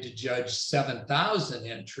delighted to judge 7,000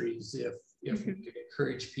 entries if we could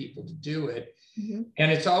encourage people to do it. And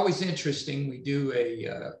it's always interesting. We do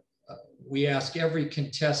we ask every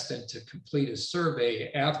contestant to complete a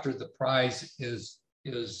survey after the prize is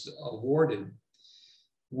awarded.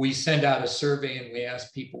 We send out a survey and we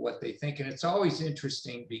ask people what they think. And it's always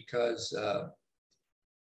interesting because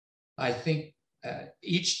I think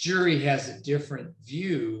each jury has a different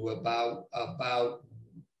view about,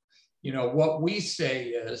 you know, what we say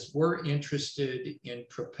is we're interested in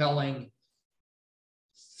propelling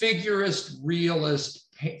figurative realist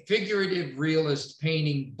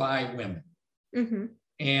painting by women.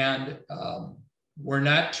 And we're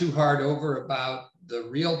not too hard over about the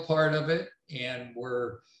real part of it. And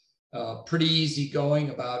we're pretty easygoing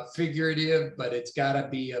about figurative, but it's got to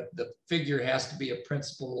be the figure has to be a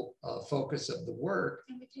principal focus of the work.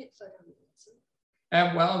 And we've had photorealism.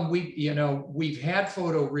 And well, we've had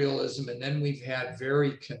photorealism, and then we've had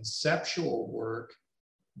very conceptual work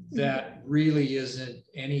that really isn't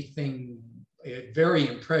anything, very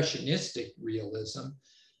impressionistic realism.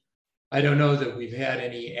 I don't know that we've had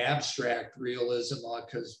any abstract realism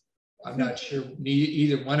because I'm not sure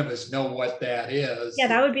either one of us know what that is. Yeah,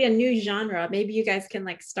 that would be a new genre. Maybe you guys can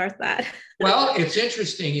like start that. Well, it's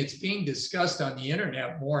interesting. It's being discussed on the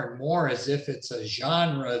internet more and more as if it's a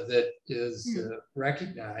genre that is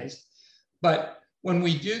recognized. But when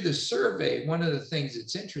we do the survey, one of the things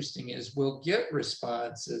that's interesting is we'll get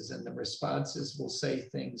responses, and the responses will say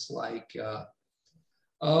things like,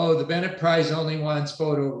 oh, the Bennett Prize only wants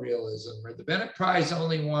photorealism, or the Bennett Prize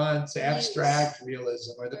only wants abstract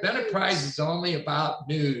realism, or the Bennett Prize is only about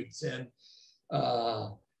nudes, and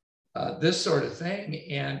this sort of thing.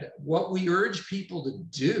 And what we urge people to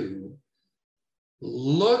do,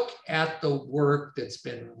 look at the work that's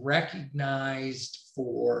been recognized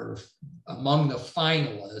for among the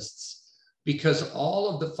finalists, because all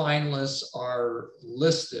of the finalists are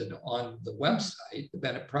listed on the website. The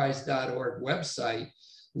BennettPrize.org website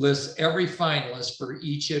lists every finalist for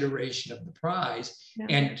each iteration of the prize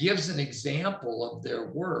and gives an example of their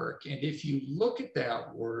work. And if you look at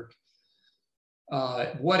that work,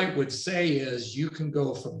 what it would say is you can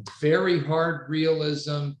go from very hard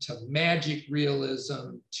realism to magic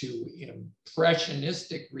realism to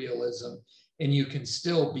impressionistic realism, and you can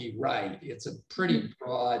still be right. It's a pretty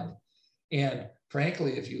broad, and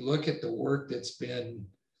frankly, if you look at the work that's been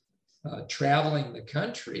traveling the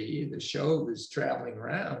country, the show is traveling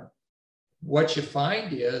around, what you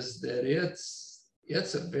find is that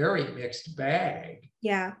it's a very mixed bag.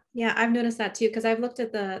 Yeah, I've noticed that too, because I've looked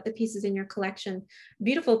at the pieces in your collection,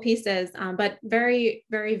 beautiful pieces, but very,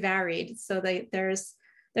 very varied. So there's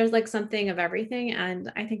there's like something of everything.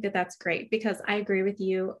 And I think that that's great, because I agree with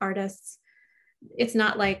you, artists, it's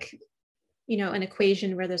not like, you know, an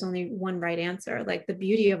equation where there's only one right answer. Like the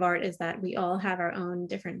beauty of art is that we all have our own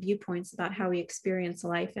different viewpoints about how we experience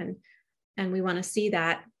life, and we want to see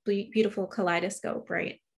that beautiful kaleidoscope,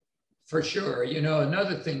 right? For sure. You know,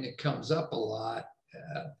 another thing that comes up a lot,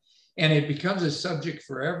 and it becomes a subject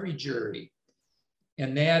for every jury,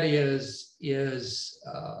 and that is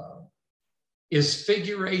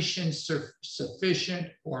figuration sufficient,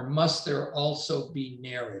 or must there also be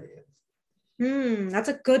narrative? That's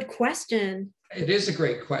a good question. It is a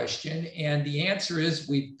great question, and the answer is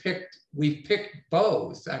we've picked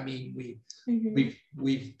both. I mean,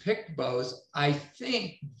 we've picked both. I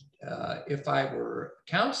think if I were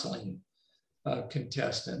counseling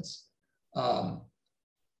contestants,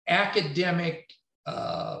 academic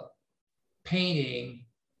painting,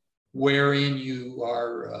 wherein you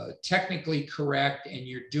are technically correct and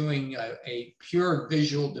you're doing a pure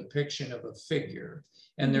visual depiction of a figure.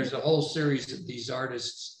 And there's a whole series of these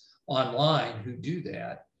artists online who do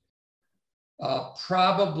that.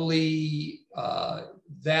 Probably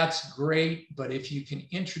that's great, but if you can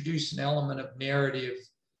introduce an element of narrative,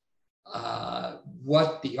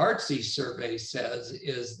 what the Artsy survey says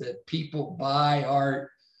is that people buy art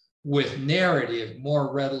with narrative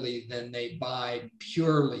more readily than they buy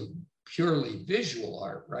purely visual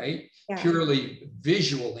art, right? Yeah. Purely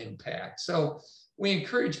visual impact. So we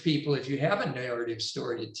encourage people, if you have a narrative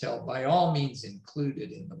story to tell, by all means include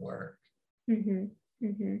it in the work.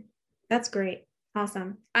 That's great.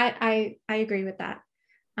 Awesome. I agree with that.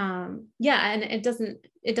 Yeah, and it doesn't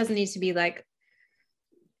need to be like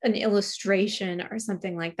an illustration or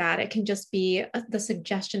something like that. It can just be the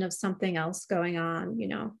suggestion of something else going on, you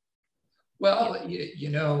know. Well, you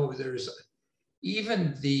know, there's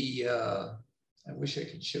even the, I wish I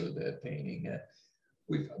could show that painting.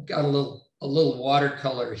 We've got a little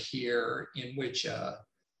watercolor here in which a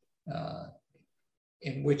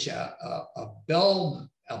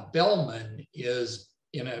bellman is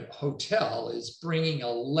in a hotel, is bringing a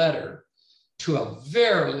letter to a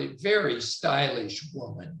very, very stylish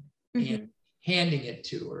woman and handing it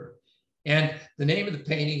to her. And the name of the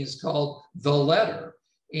painting is called The Letter.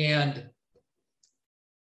 And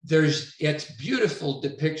it's beautiful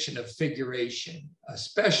depiction of figuration,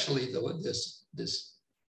 especially this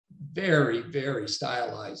very, very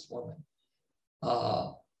stylized woman.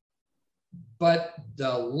 But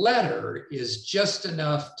the letter is just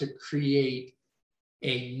enough to create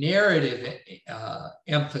a narrative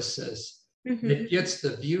emphasis that gets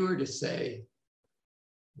the viewer to say,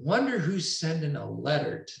 wonder who's sending a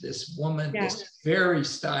letter to this woman, this very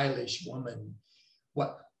stylish woman.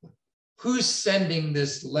 Who's sending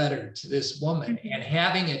this letter to this woman and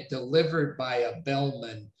having it delivered by a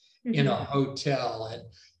bellman in a hotel? And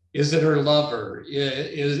is it her lover?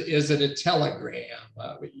 Is it a telegram?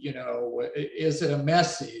 You know, is it a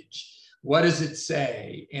message? What does it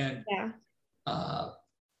say? And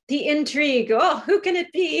the intrigue. Oh, who can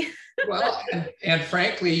it be? Well, and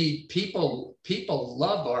frankly, people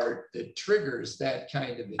love art that triggers that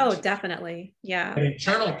kind of oh, definitely, yeah, an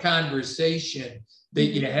internal conversation that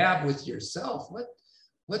you have with yourself.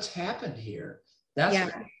 What's happened here?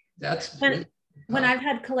 That's when I've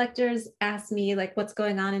had collectors ask me like what's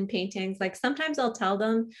going on in paintings, like sometimes I'll tell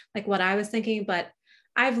them like what I was thinking, but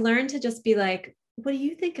I've learned to just be like, what do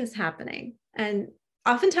you think is happening? And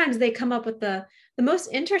oftentimes they come up with the most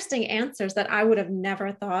interesting answers that I would have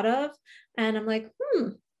never thought of. And I'm like,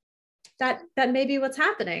 that may be what's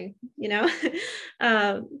happening, you know?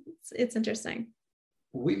 It's interesting.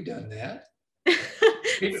 We've done that.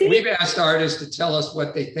 We've asked artists to tell us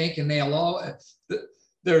what they think, and they'll all,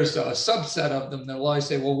 there's a subset of them that'll always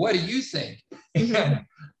say, well, what do you think? Yeah.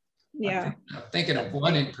 I'm thinking of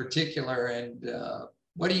one in particular, and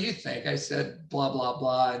what do you think? I said, blah, blah,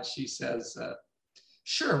 blah. And she says,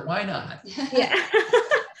 sure, why not? Yeah.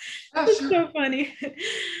 That's sure. So funny.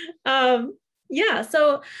 Yeah,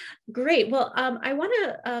 so great. Well, I want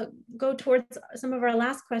to go towards some of our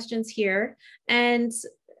last questions here. And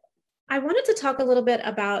I wanted to talk a little bit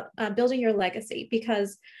about building your legacy,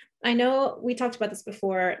 because I know we talked about this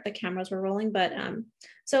before the cameras were rolling, but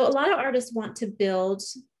so a lot of artists want to build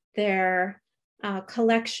their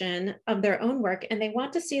collection of their own work, and they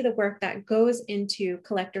want to see the work that goes into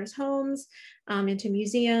collectors' homes, into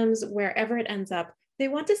museums, wherever it ends up. They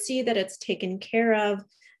want to see that it's taken care of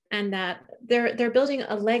and that they're building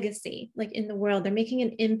a legacy like in the world. They're making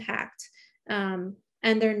an impact, and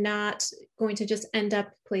they're not going to just end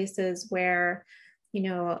up places where, you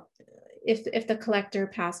know, if the collector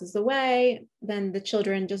passes away, then the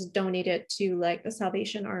children just donate it to like the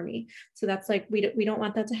Salvation Army. So that's like, we don't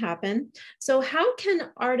want that to happen. So how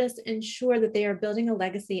can artists ensure that they are building a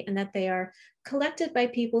legacy and that they are collected by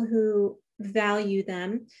people who value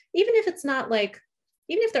them, even if it's not like,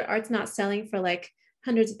 even if their art's not selling for like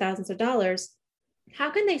hundreds of thousands of dollars,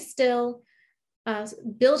 how can they still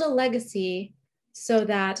build a legacy so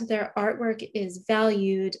that their artwork is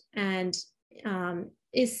valued and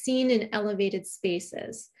is seen in elevated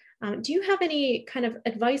spaces? Do you have any kind of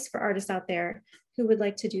advice for artists out there who would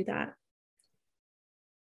like to do that?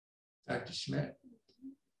 Dr. Schmidt?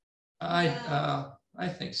 I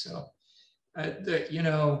think so.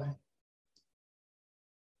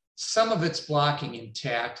 Some of it's blocking and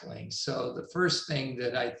tackling. So the first thing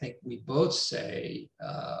that I think we both say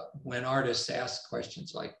when artists ask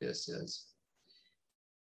questions like this is,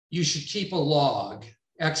 you should keep a log.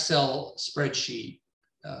 Excel spreadsheet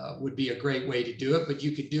would be a great way to do it, but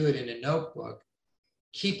you could do it in a notebook.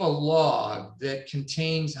 Keep a log that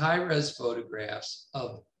contains high-res photographs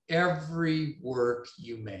of every work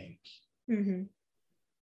you make. Mm-hmm.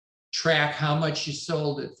 Track how much you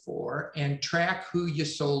sold it for and track who you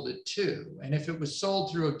sold it to. And if it was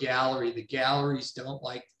sold through a gallery, the galleries don't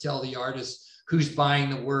like to tell the artist who's buying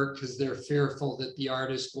the work because they're fearful that the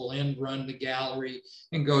artist will end run the gallery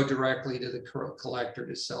and go directly to the collector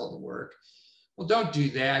to sell the work. Well, don't do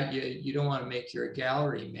that. You don't want to make your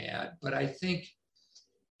gallery mad. But I think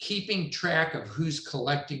keeping track of who's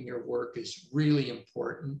collecting your work is really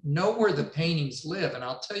important. Know where the paintings live. And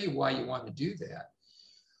I'll tell you why you want to do that.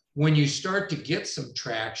 When you start to get some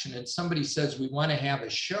traction and somebody says, we want to have a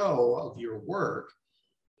show of your work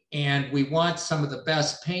and we want some of the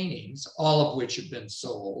best paintings, all of which have been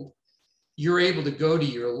sold, you're able to go to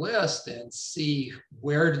your list and see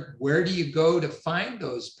where do you go to find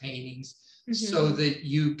those paintings, mm-hmm. so that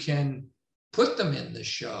you can put them in the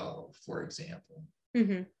show, for example.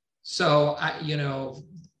 Mm-hmm. So,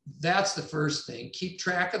 that's the first thing. Keep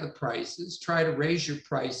track of the prices. Try to raise your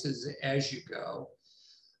prices as you go.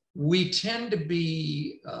 We tend to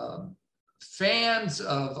be fans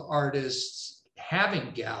of artists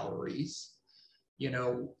having galleries.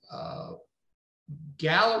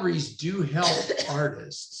 Galleries do help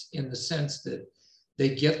artists in the sense that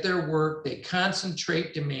they get their work, they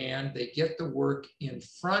concentrate demand, they get the work in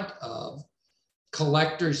front of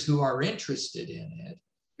collectors who are interested in it.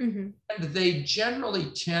 Mm-hmm. And they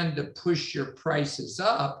generally tend to push your prices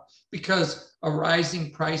up because a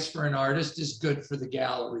rising price for an artist is good for the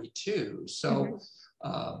gallery too. So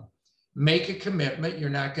make a commitment. You're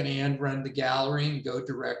not going to end run the gallery and go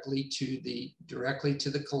directly to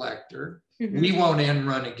the collector. Mm-hmm. We won't end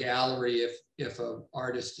run a gallery if an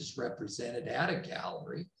artist is represented at a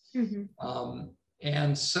gallery. Mm-hmm.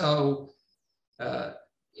 And so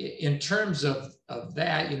in terms of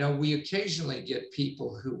that, we occasionally get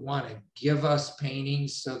people who want to give us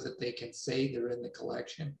paintings so that they can say they're in the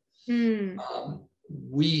collection. Mm.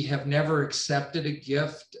 We have never accepted a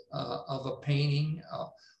gift of a painting.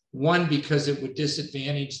 One, because it would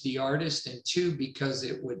disadvantage the artist, and two, because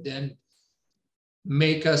it would then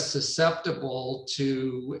make us susceptible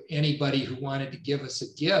to anybody who wanted to give us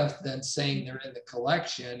a gift then saying they're in the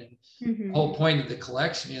collection. And mm-hmm. the whole point of the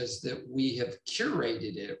collection is that we have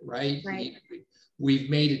curated it, right?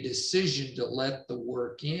 We've made a decision to let the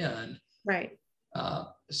work in. Right.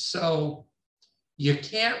 So you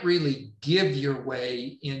can't really give your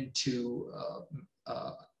way into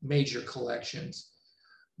major collections,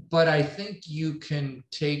 but I think you can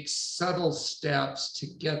take subtle steps to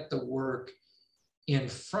get the work in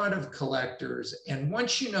front of collectors. And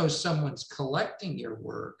once you know someone's collecting your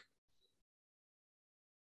work,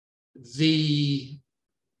 the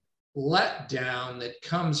letdown that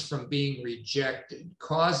comes from being rejected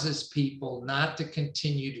causes people not to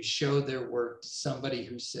continue to show their work to somebody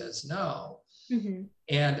who says no. Mm-hmm.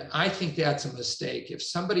 And I think that's a mistake. If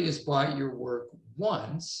somebody has bought your work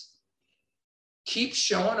once, keep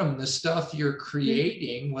showing them the stuff you're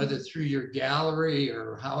creating, whether through your gallery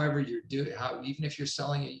or however you're doing, even if you're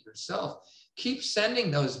selling it yourself, keep sending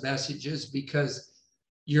those messages, because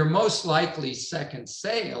your most likely second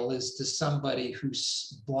sale is to somebody who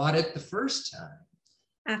bought it the first time.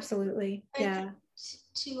 Absolutely. Yeah.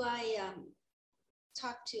 I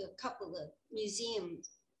talked to a couple of museum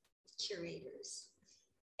curators,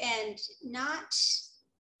 and not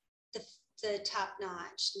the top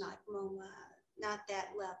notch, not MoMA, not that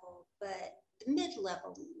level, but the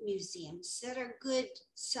mid-level museums that are good,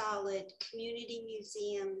 solid community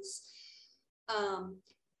museums.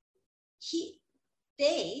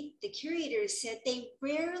 The curators said they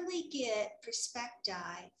rarely get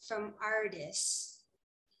perspective from artists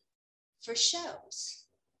for shows.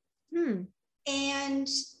 Hmm. And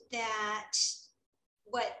that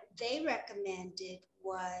what they recommended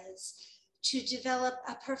was to develop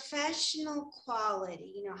a professional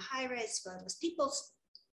quality, you know, high-res photos. People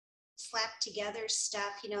slap together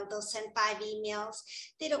stuff, you know, they'll send 5 emails.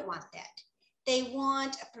 They don't want that. They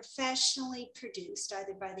want a professionally produced,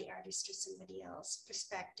 either by the artist or somebody else,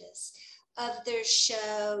 prospectus of their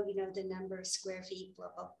show, you know, the number of square feet, blah,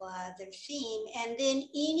 blah, blah, their theme. And then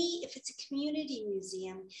if it's a community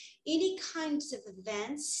museum, any kinds of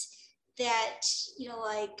events that, you know,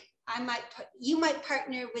 like you might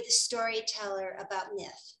partner with a storyteller about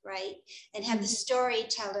myth, right? And have the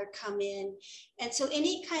storyteller come in. And so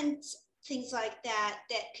any kinds things like that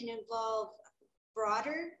can involve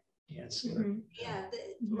broader, ancillary.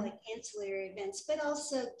 like ancillary events, but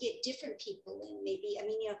also get different people in, maybe. I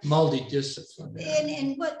mean, you know, multidisciplinary.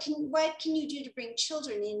 And what can you do to bring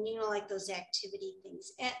children in, you know, like those activity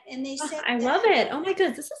things. And they said, I love it. Oh my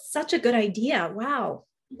goodness, this is such a good idea. Wow.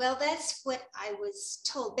 Well, that's what I was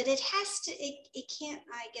told, but it has to, it can't,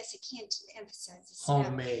 I guess it can't emphasize this.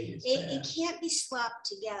 Homemade. It can't be slopped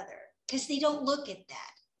together, because they don't look at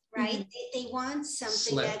that, right? They want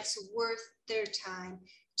something that's worth their time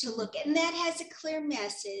to look at. And that has a clear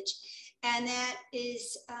message, and that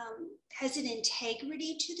is, has an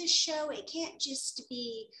integrity to the show. It can't just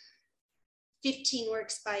be 15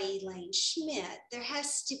 works by Elaine Schmidt. There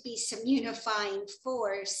has to be some unifying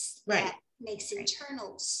force that makes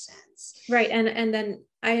internal sense. Right. And then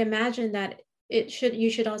I imagine that you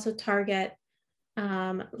should also target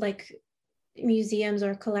like museums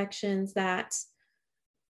or collections that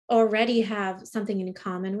already have something in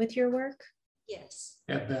common with your work. Yes.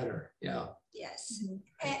 Yeah, better. Yeah. Yes.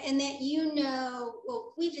 And that, you know,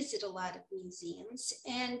 well, we visit a lot of museums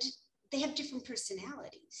and they have different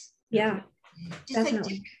personalities. Yeah. Just like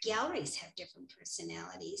different galleries have different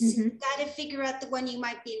personalities. You've got to figure out the one you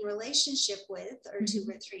might be in relationship with, or 2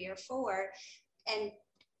 or 3 or 4, and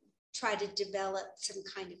try to develop some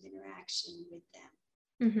kind of interaction with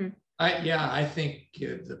them. I think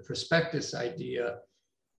the prospectus idea,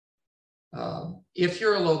 if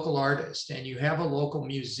you're a local artist and you have a local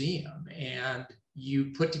museum and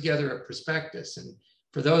you put together a prospectus, and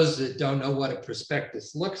for those that don't know what a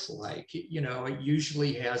prospectus looks like, you know, it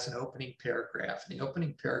usually has an opening paragraph. And the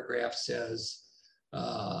opening paragraph says,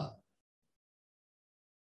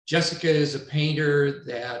 Jessica is a painter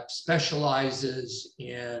that specializes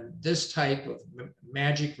in this type of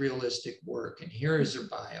magic realistic work, and here is her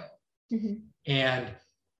bio. And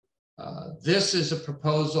this is a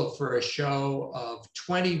proposal for a show of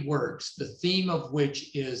 20 works, the theme of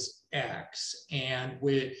which is X. And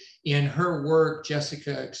in her work,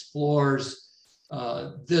 Jessica explores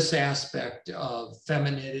this aspect of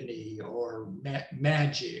femininity or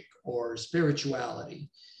magic or spirituality.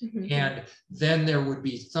 And then there would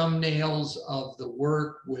be thumbnails of the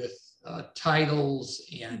work with titles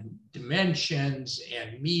and dimensions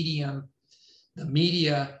and the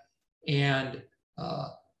media, and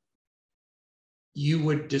you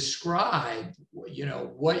would describe, you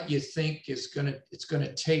know, what you think it's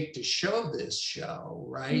gonna take to show this show,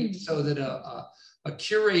 right? So that a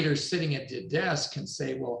curator sitting at the desk can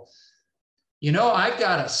say, well, you know, I've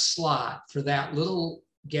got a slot for that little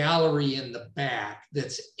gallery in the back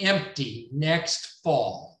that's empty next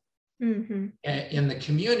fall in the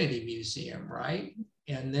community museum, right?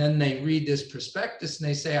 And then they read this prospectus and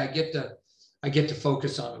they say, I get to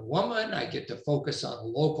focus on a woman, I get to focus on a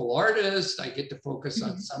local artist, I get to focus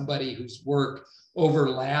on somebody whose work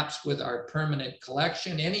overlaps with our permanent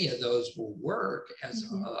collection. Any of those will work as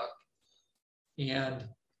a hook. And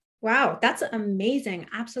wow, that's amazing.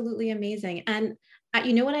 Absolutely amazing. And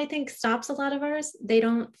you know what I think stops a lot of ours? They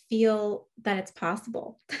don't feel that it's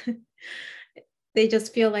possible. They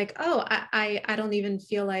just feel like, oh, I don't even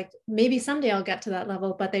feel like, maybe someday I'll get to that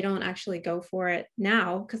level, but they don't actually go for it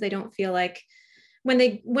now because they don't feel like, when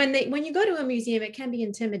you go to a museum, it can be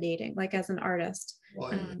intimidating, like as an artist.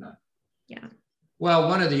 well, Yeah. Well,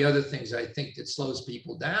 one of the other things I think that slows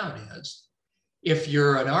people down is if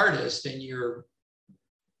you're an artist and you're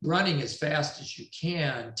running as fast as you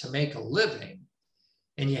can to make a living,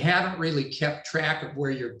 and you haven't really kept track of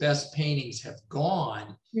where your best paintings have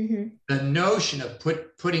gone, the notion of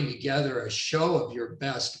putting together a show of your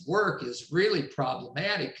best work is really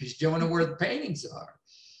problematic because you don't know where the paintings are.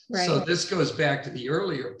 Right. So this goes back to the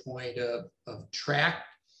earlier point of track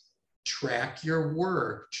your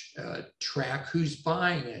work, track who's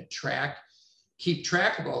buying it, keep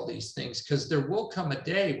track of all these things, because there will come a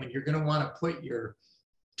day when you're going to want to put your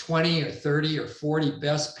 20 or 30 or 40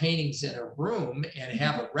 best paintings in a room and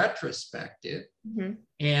have a retrospective.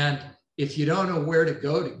 And if you don't know where to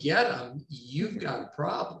go to get them, you've got a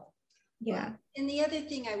problem. Yeah. And the other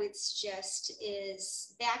thing I would suggest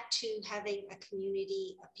is back to having a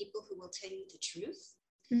community of people who will tell you the truth.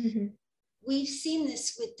 Mm-hmm. We've seen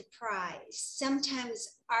this with the prize. Sometimes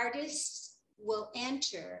artists will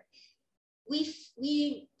enter. We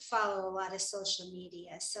follow a lot of social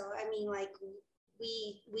media. So, I mean, like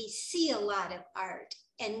we see a lot of art,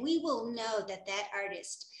 and we will know that that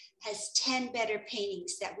artist has 10 better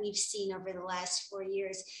paintings that we've seen over the last 4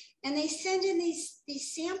 years. And they send in these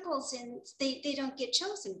samples, and they don't get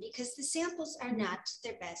chosen because the samples are not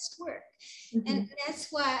their best work. Mm-hmm. And that's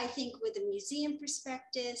why I think with a museum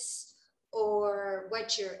prospectus or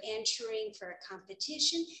what you're entering for a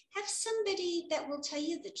competition, have somebody that will tell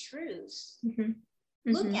you the truth. Mm-hmm.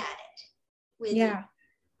 Mm-hmm. Look at it with you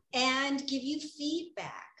and give you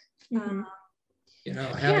feedback. Mm-hmm.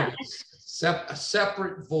 Having a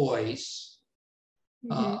separate voice,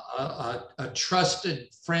 mm-hmm. a trusted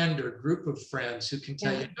friend or group of friends who can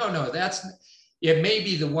tell you, no, it may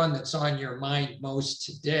be the one that's on your mind most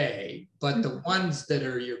today, but mm-hmm. the ones that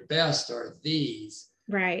are your best are these.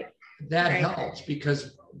 Right. That helps,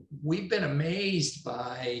 because we've been amazed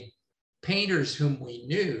by painters whom we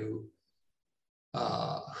knew,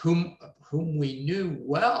 whom we knew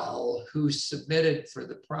well, who submitted for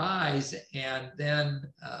the prize and then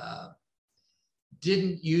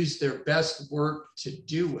didn't use their best work to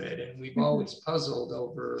do it. And we've mm-hmm. always puzzled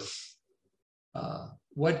over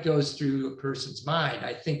what goes through a person's mind.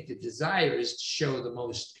 I think the desire is to show the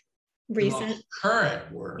most recent,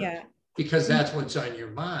 current work. Yeah. Because that's what's on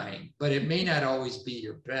your mind, but it may not always be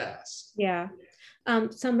your best. Yeah.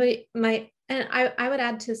 Somebody might, and I would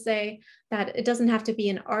add to say that it doesn't have to be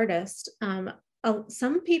an artist.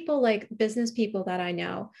 Some people, like business people that I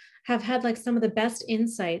know, have had like some of the best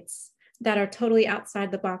insights that are totally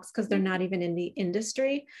outside the box because they're not even in the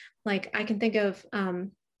industry. Like I can think of,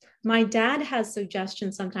 my dad has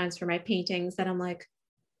suggestions sometimes for my paintings that I'm like,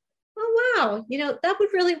 oh, wow, that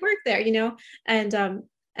would really work there,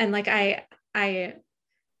 and like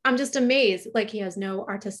I'm just amazed. Like he has no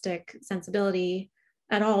artistic sensibility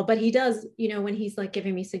at all, but he does, when he's like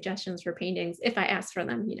giving me suggestions for paintings, if I ask for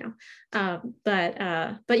them,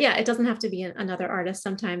 but yeah, it doesn't have to be another artist.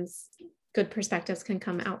 Sometimes good perspectives can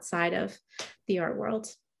come outside of the art world.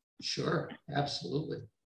 Sure, absolutely,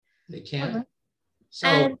 they can. Uh-huh.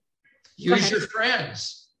 So use your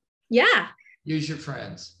friends. Yeah, use your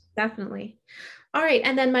friends. Definitely. All right,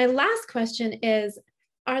 and then my last question is,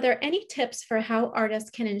 are there any tips for how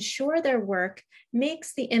artists can ensure their work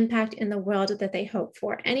makes the impact in the world that they hope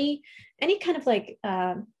for? Any kind of like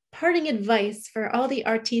parting advice for all the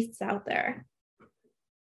artists out there?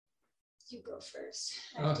 You go first.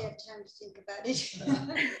 I have time to think about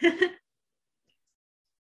it.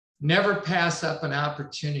 Never pass up an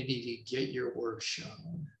opportunity to get your work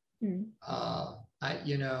shown. Mm.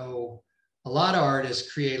 A lot of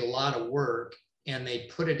artists create a lot of work and they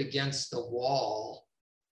put it against the wall.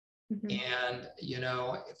 Mm-hmm. And,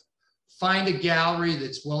 find a gallery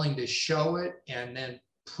that's willing to show it and then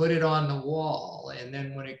put it on the wall. And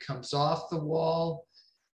then when it comes off the wall,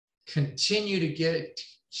 continue to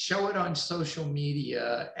show it on social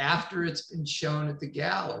media after it's been shown at the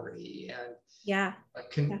gallery. And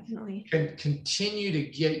definitely. Continue to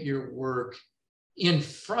get your work in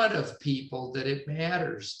front of people that it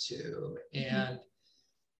matters to. And,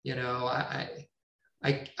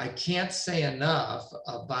 I can't say enough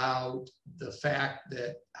about the fact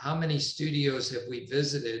that how many studios have we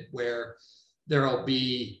visited where there'll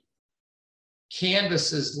be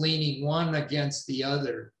canvases leaning one against the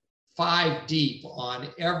other, 5 deep on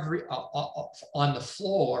on the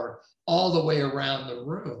floor, all the way around the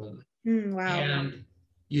room. Wow. And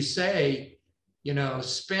you say,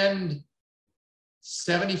 spend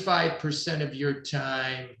 75% of your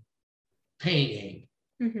time painting.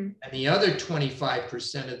 Mm-hmm. And the other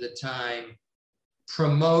 25% of the time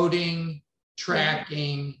promoting,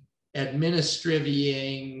 tracking,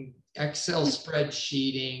 administrating, Excel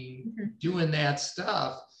spreadsheeting, mm-hmm. doing that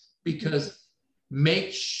stuff, because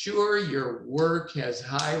make sure your work has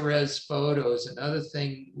high-res photos. Another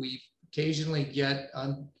thing we occasionally get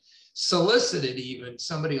unsolicited, even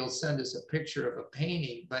somebody will send us a picture of a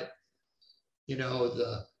painting, but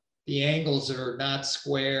the angles are not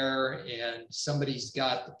square and somebody's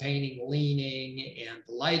got the painting leaning and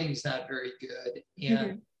the lighting's not very good.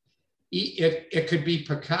 And mm-hmm. it could be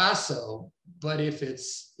Picasso, but if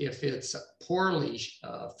it's poorly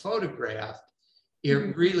photographed, it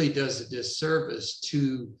mm-hmm. really does a disservice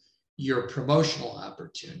to your promotional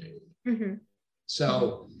opportunity. Mm-hmm.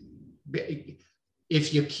 So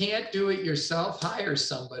if you can't do it yourself, hire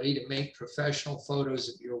somebody to make professional photos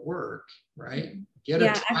of your work, right? Get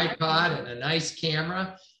Yeah, a tripod and a nice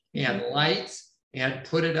camera and lights and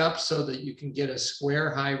put it up so that you can get a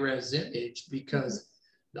square high-res image, because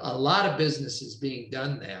a lot of business is being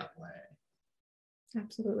done that way.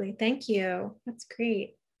 Absolutely. Thank you. That's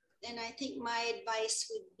great. And I think my advice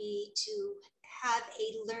would be to have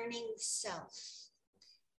a learning self.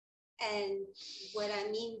 And what I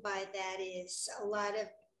mean by that is a lot of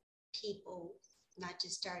people, not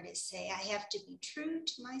just artists, say, I have to be true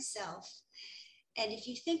to myself. And if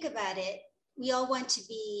you think about it, we all want to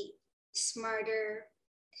be smarter,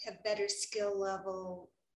 have better skill level,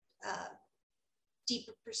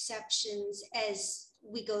 deeper perceptions as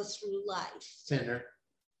we go through life. Thinner.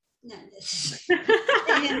 None of this.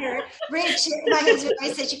 Thinner, rich. My husband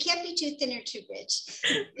always says, you can't be too thin or too rich.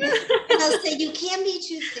 And I'll say, you can be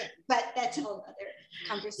too thin, but that's a whole other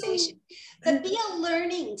conversation. But be a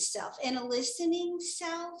learning self and a listening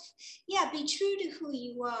self. Yeah, be true to who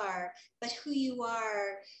you are, but who you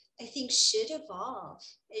are, I think, should evolve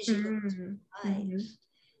as you go through life.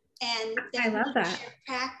 And I love that. Your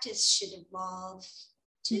practice should evolve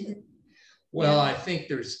too. Well, I think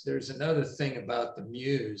there's another thing about the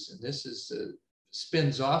muse, and this is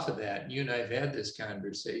spins off of that. And you and I have had this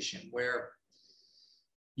conversation where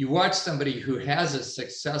you watch somebody who has a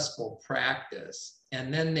successful practice,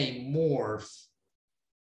 and then they morph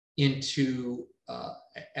into,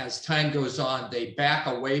 as time goes on, they back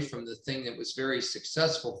away from the thing that was very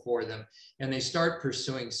successful for them, and they start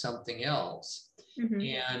pursuing something else.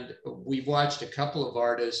 And we've watched a couple of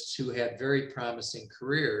artists who had very promising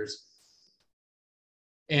careers.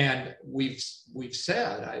 And we've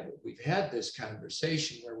said, we've had this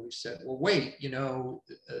conversation where we've said, well, wait, you know,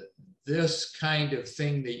 this kind of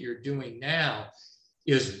thing that you're doing now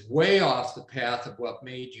is way off the path of what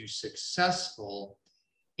made you successful.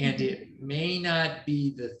 And it may not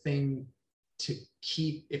be the thing to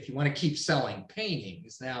keep, if you want to keep selling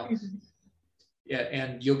paintings. Now, yeah,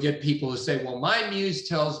 and you'll get people who say, well, my muse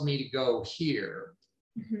tells me to go here.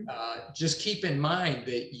 Just keep in mind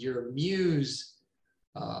that your muse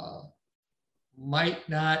might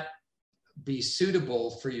not be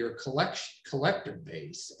suitable for your collector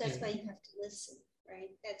base. That's why you have to listen, right?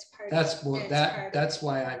 That's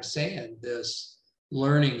why I'm saying this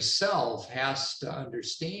learning self has to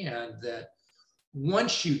understand that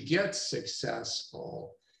once you get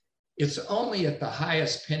successful, it's only at the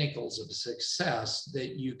highest pinnacles of success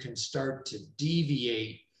that you can start to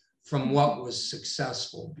deviate from what was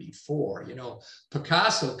successful before. You know,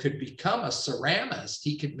 Picasso could become a ceramist.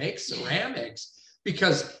 He could make ceramics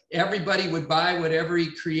because everybody would buy whatever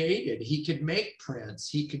he created. He could make prints.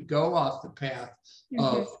 He could go off the path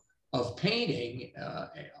of painting,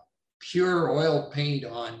 pure oil paint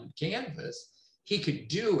on canvas. He could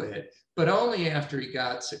do it, but only after he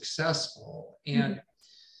got successful. And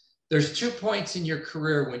there's 2 points in your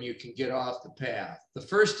career when you can get off the path. The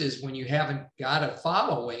first is when you haven't got a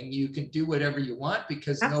following, you can do whatever you want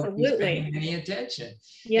because nobody's paying any attention.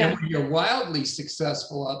 And when you're wildly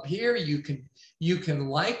successful up here, you can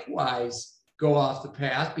likewise go off the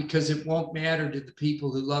path because it won't matter to the people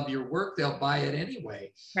who love your work. They'll buy it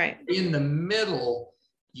anyway. Right. In the middle,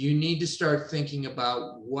 you need to start thinking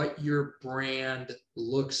about what your brand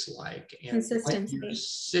looks like and what your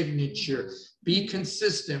signature. Be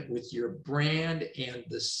consistent with your brand and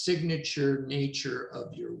the signature nature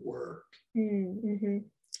of your work.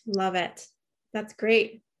 Love it. That's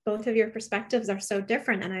great. Both of your perspectives are so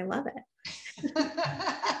different, and I love it.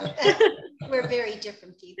 We're very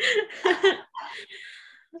different people.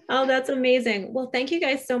 Oh, that's amazing. Well, thank you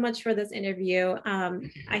guys so much for this interview.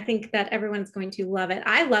 I think that everyone's going to love it.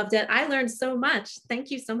 I loved it. I learned so much.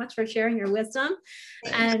 Thank you so much for sharing your wisdom.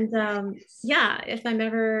 And yeah, if I'm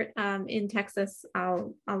ever in Texas,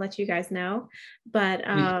 I'll let you guys know. But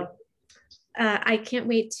I can't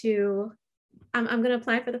wait to, I'm going to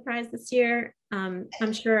apply for the prize this year.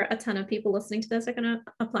 I'm sure a ton of people listening to this are going to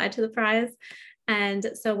apply to the prize. And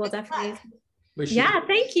so we'll definitely,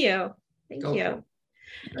 thank you. Thank you.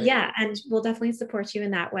 Right. Yeah, and we'll definitely support you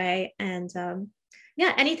in that way. And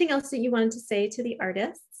yeah, anything else that you wanted to say to the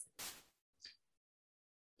artists?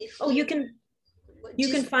 You can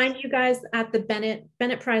find you guys at the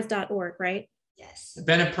bennettprize.org, right? Yes.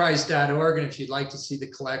 Bennettprize.org, and if you'd like to see the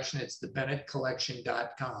collection, it's the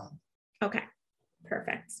bennettcollection.com. Okay,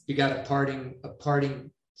 perfect. You got a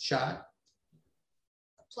parting shot?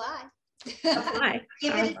 Apply.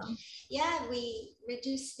 Awesome. Yeah, we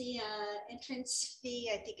reduced the entrance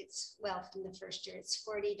fee. I think it's, well, from the first year, it's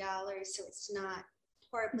 $40, so it's not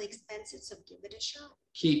horribly expensive, so give it a shot.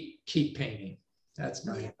 Keep painting. That's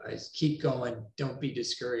my advice. Keep going. Don't be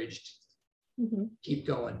discouraged. Keep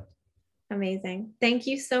going. Amazing. Thank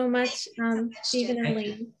you so much, Stephen and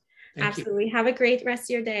Elaine. Absolutely. Have a great rest of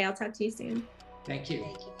your day. I'll talk to you soon. Thank you.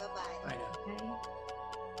 Thank you. Bye-bye. Bye now. Bye.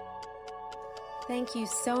 Thank you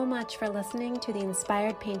so much for listening to the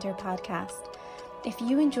Inspired Painter podcast. If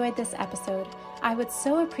you enjoyed this episode, I would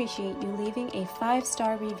so appreciate you leaving a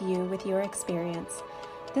 5-star review with your experience.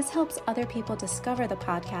 This helps other people discover the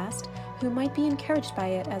podcast who might be encouraged by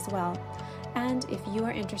it as well. And if you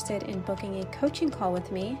are interested in booking a coaching call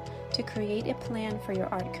with me to create a plan for your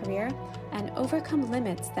art career and overcome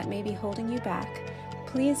limits that may be holding you back,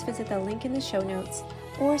 please visit the link in the show notes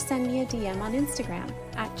or send me a DM on Instagram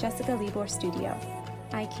at Jessica Libor Studio.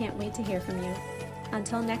 I can't wait to hear from you.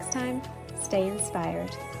 Until next time, stay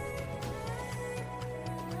inspired.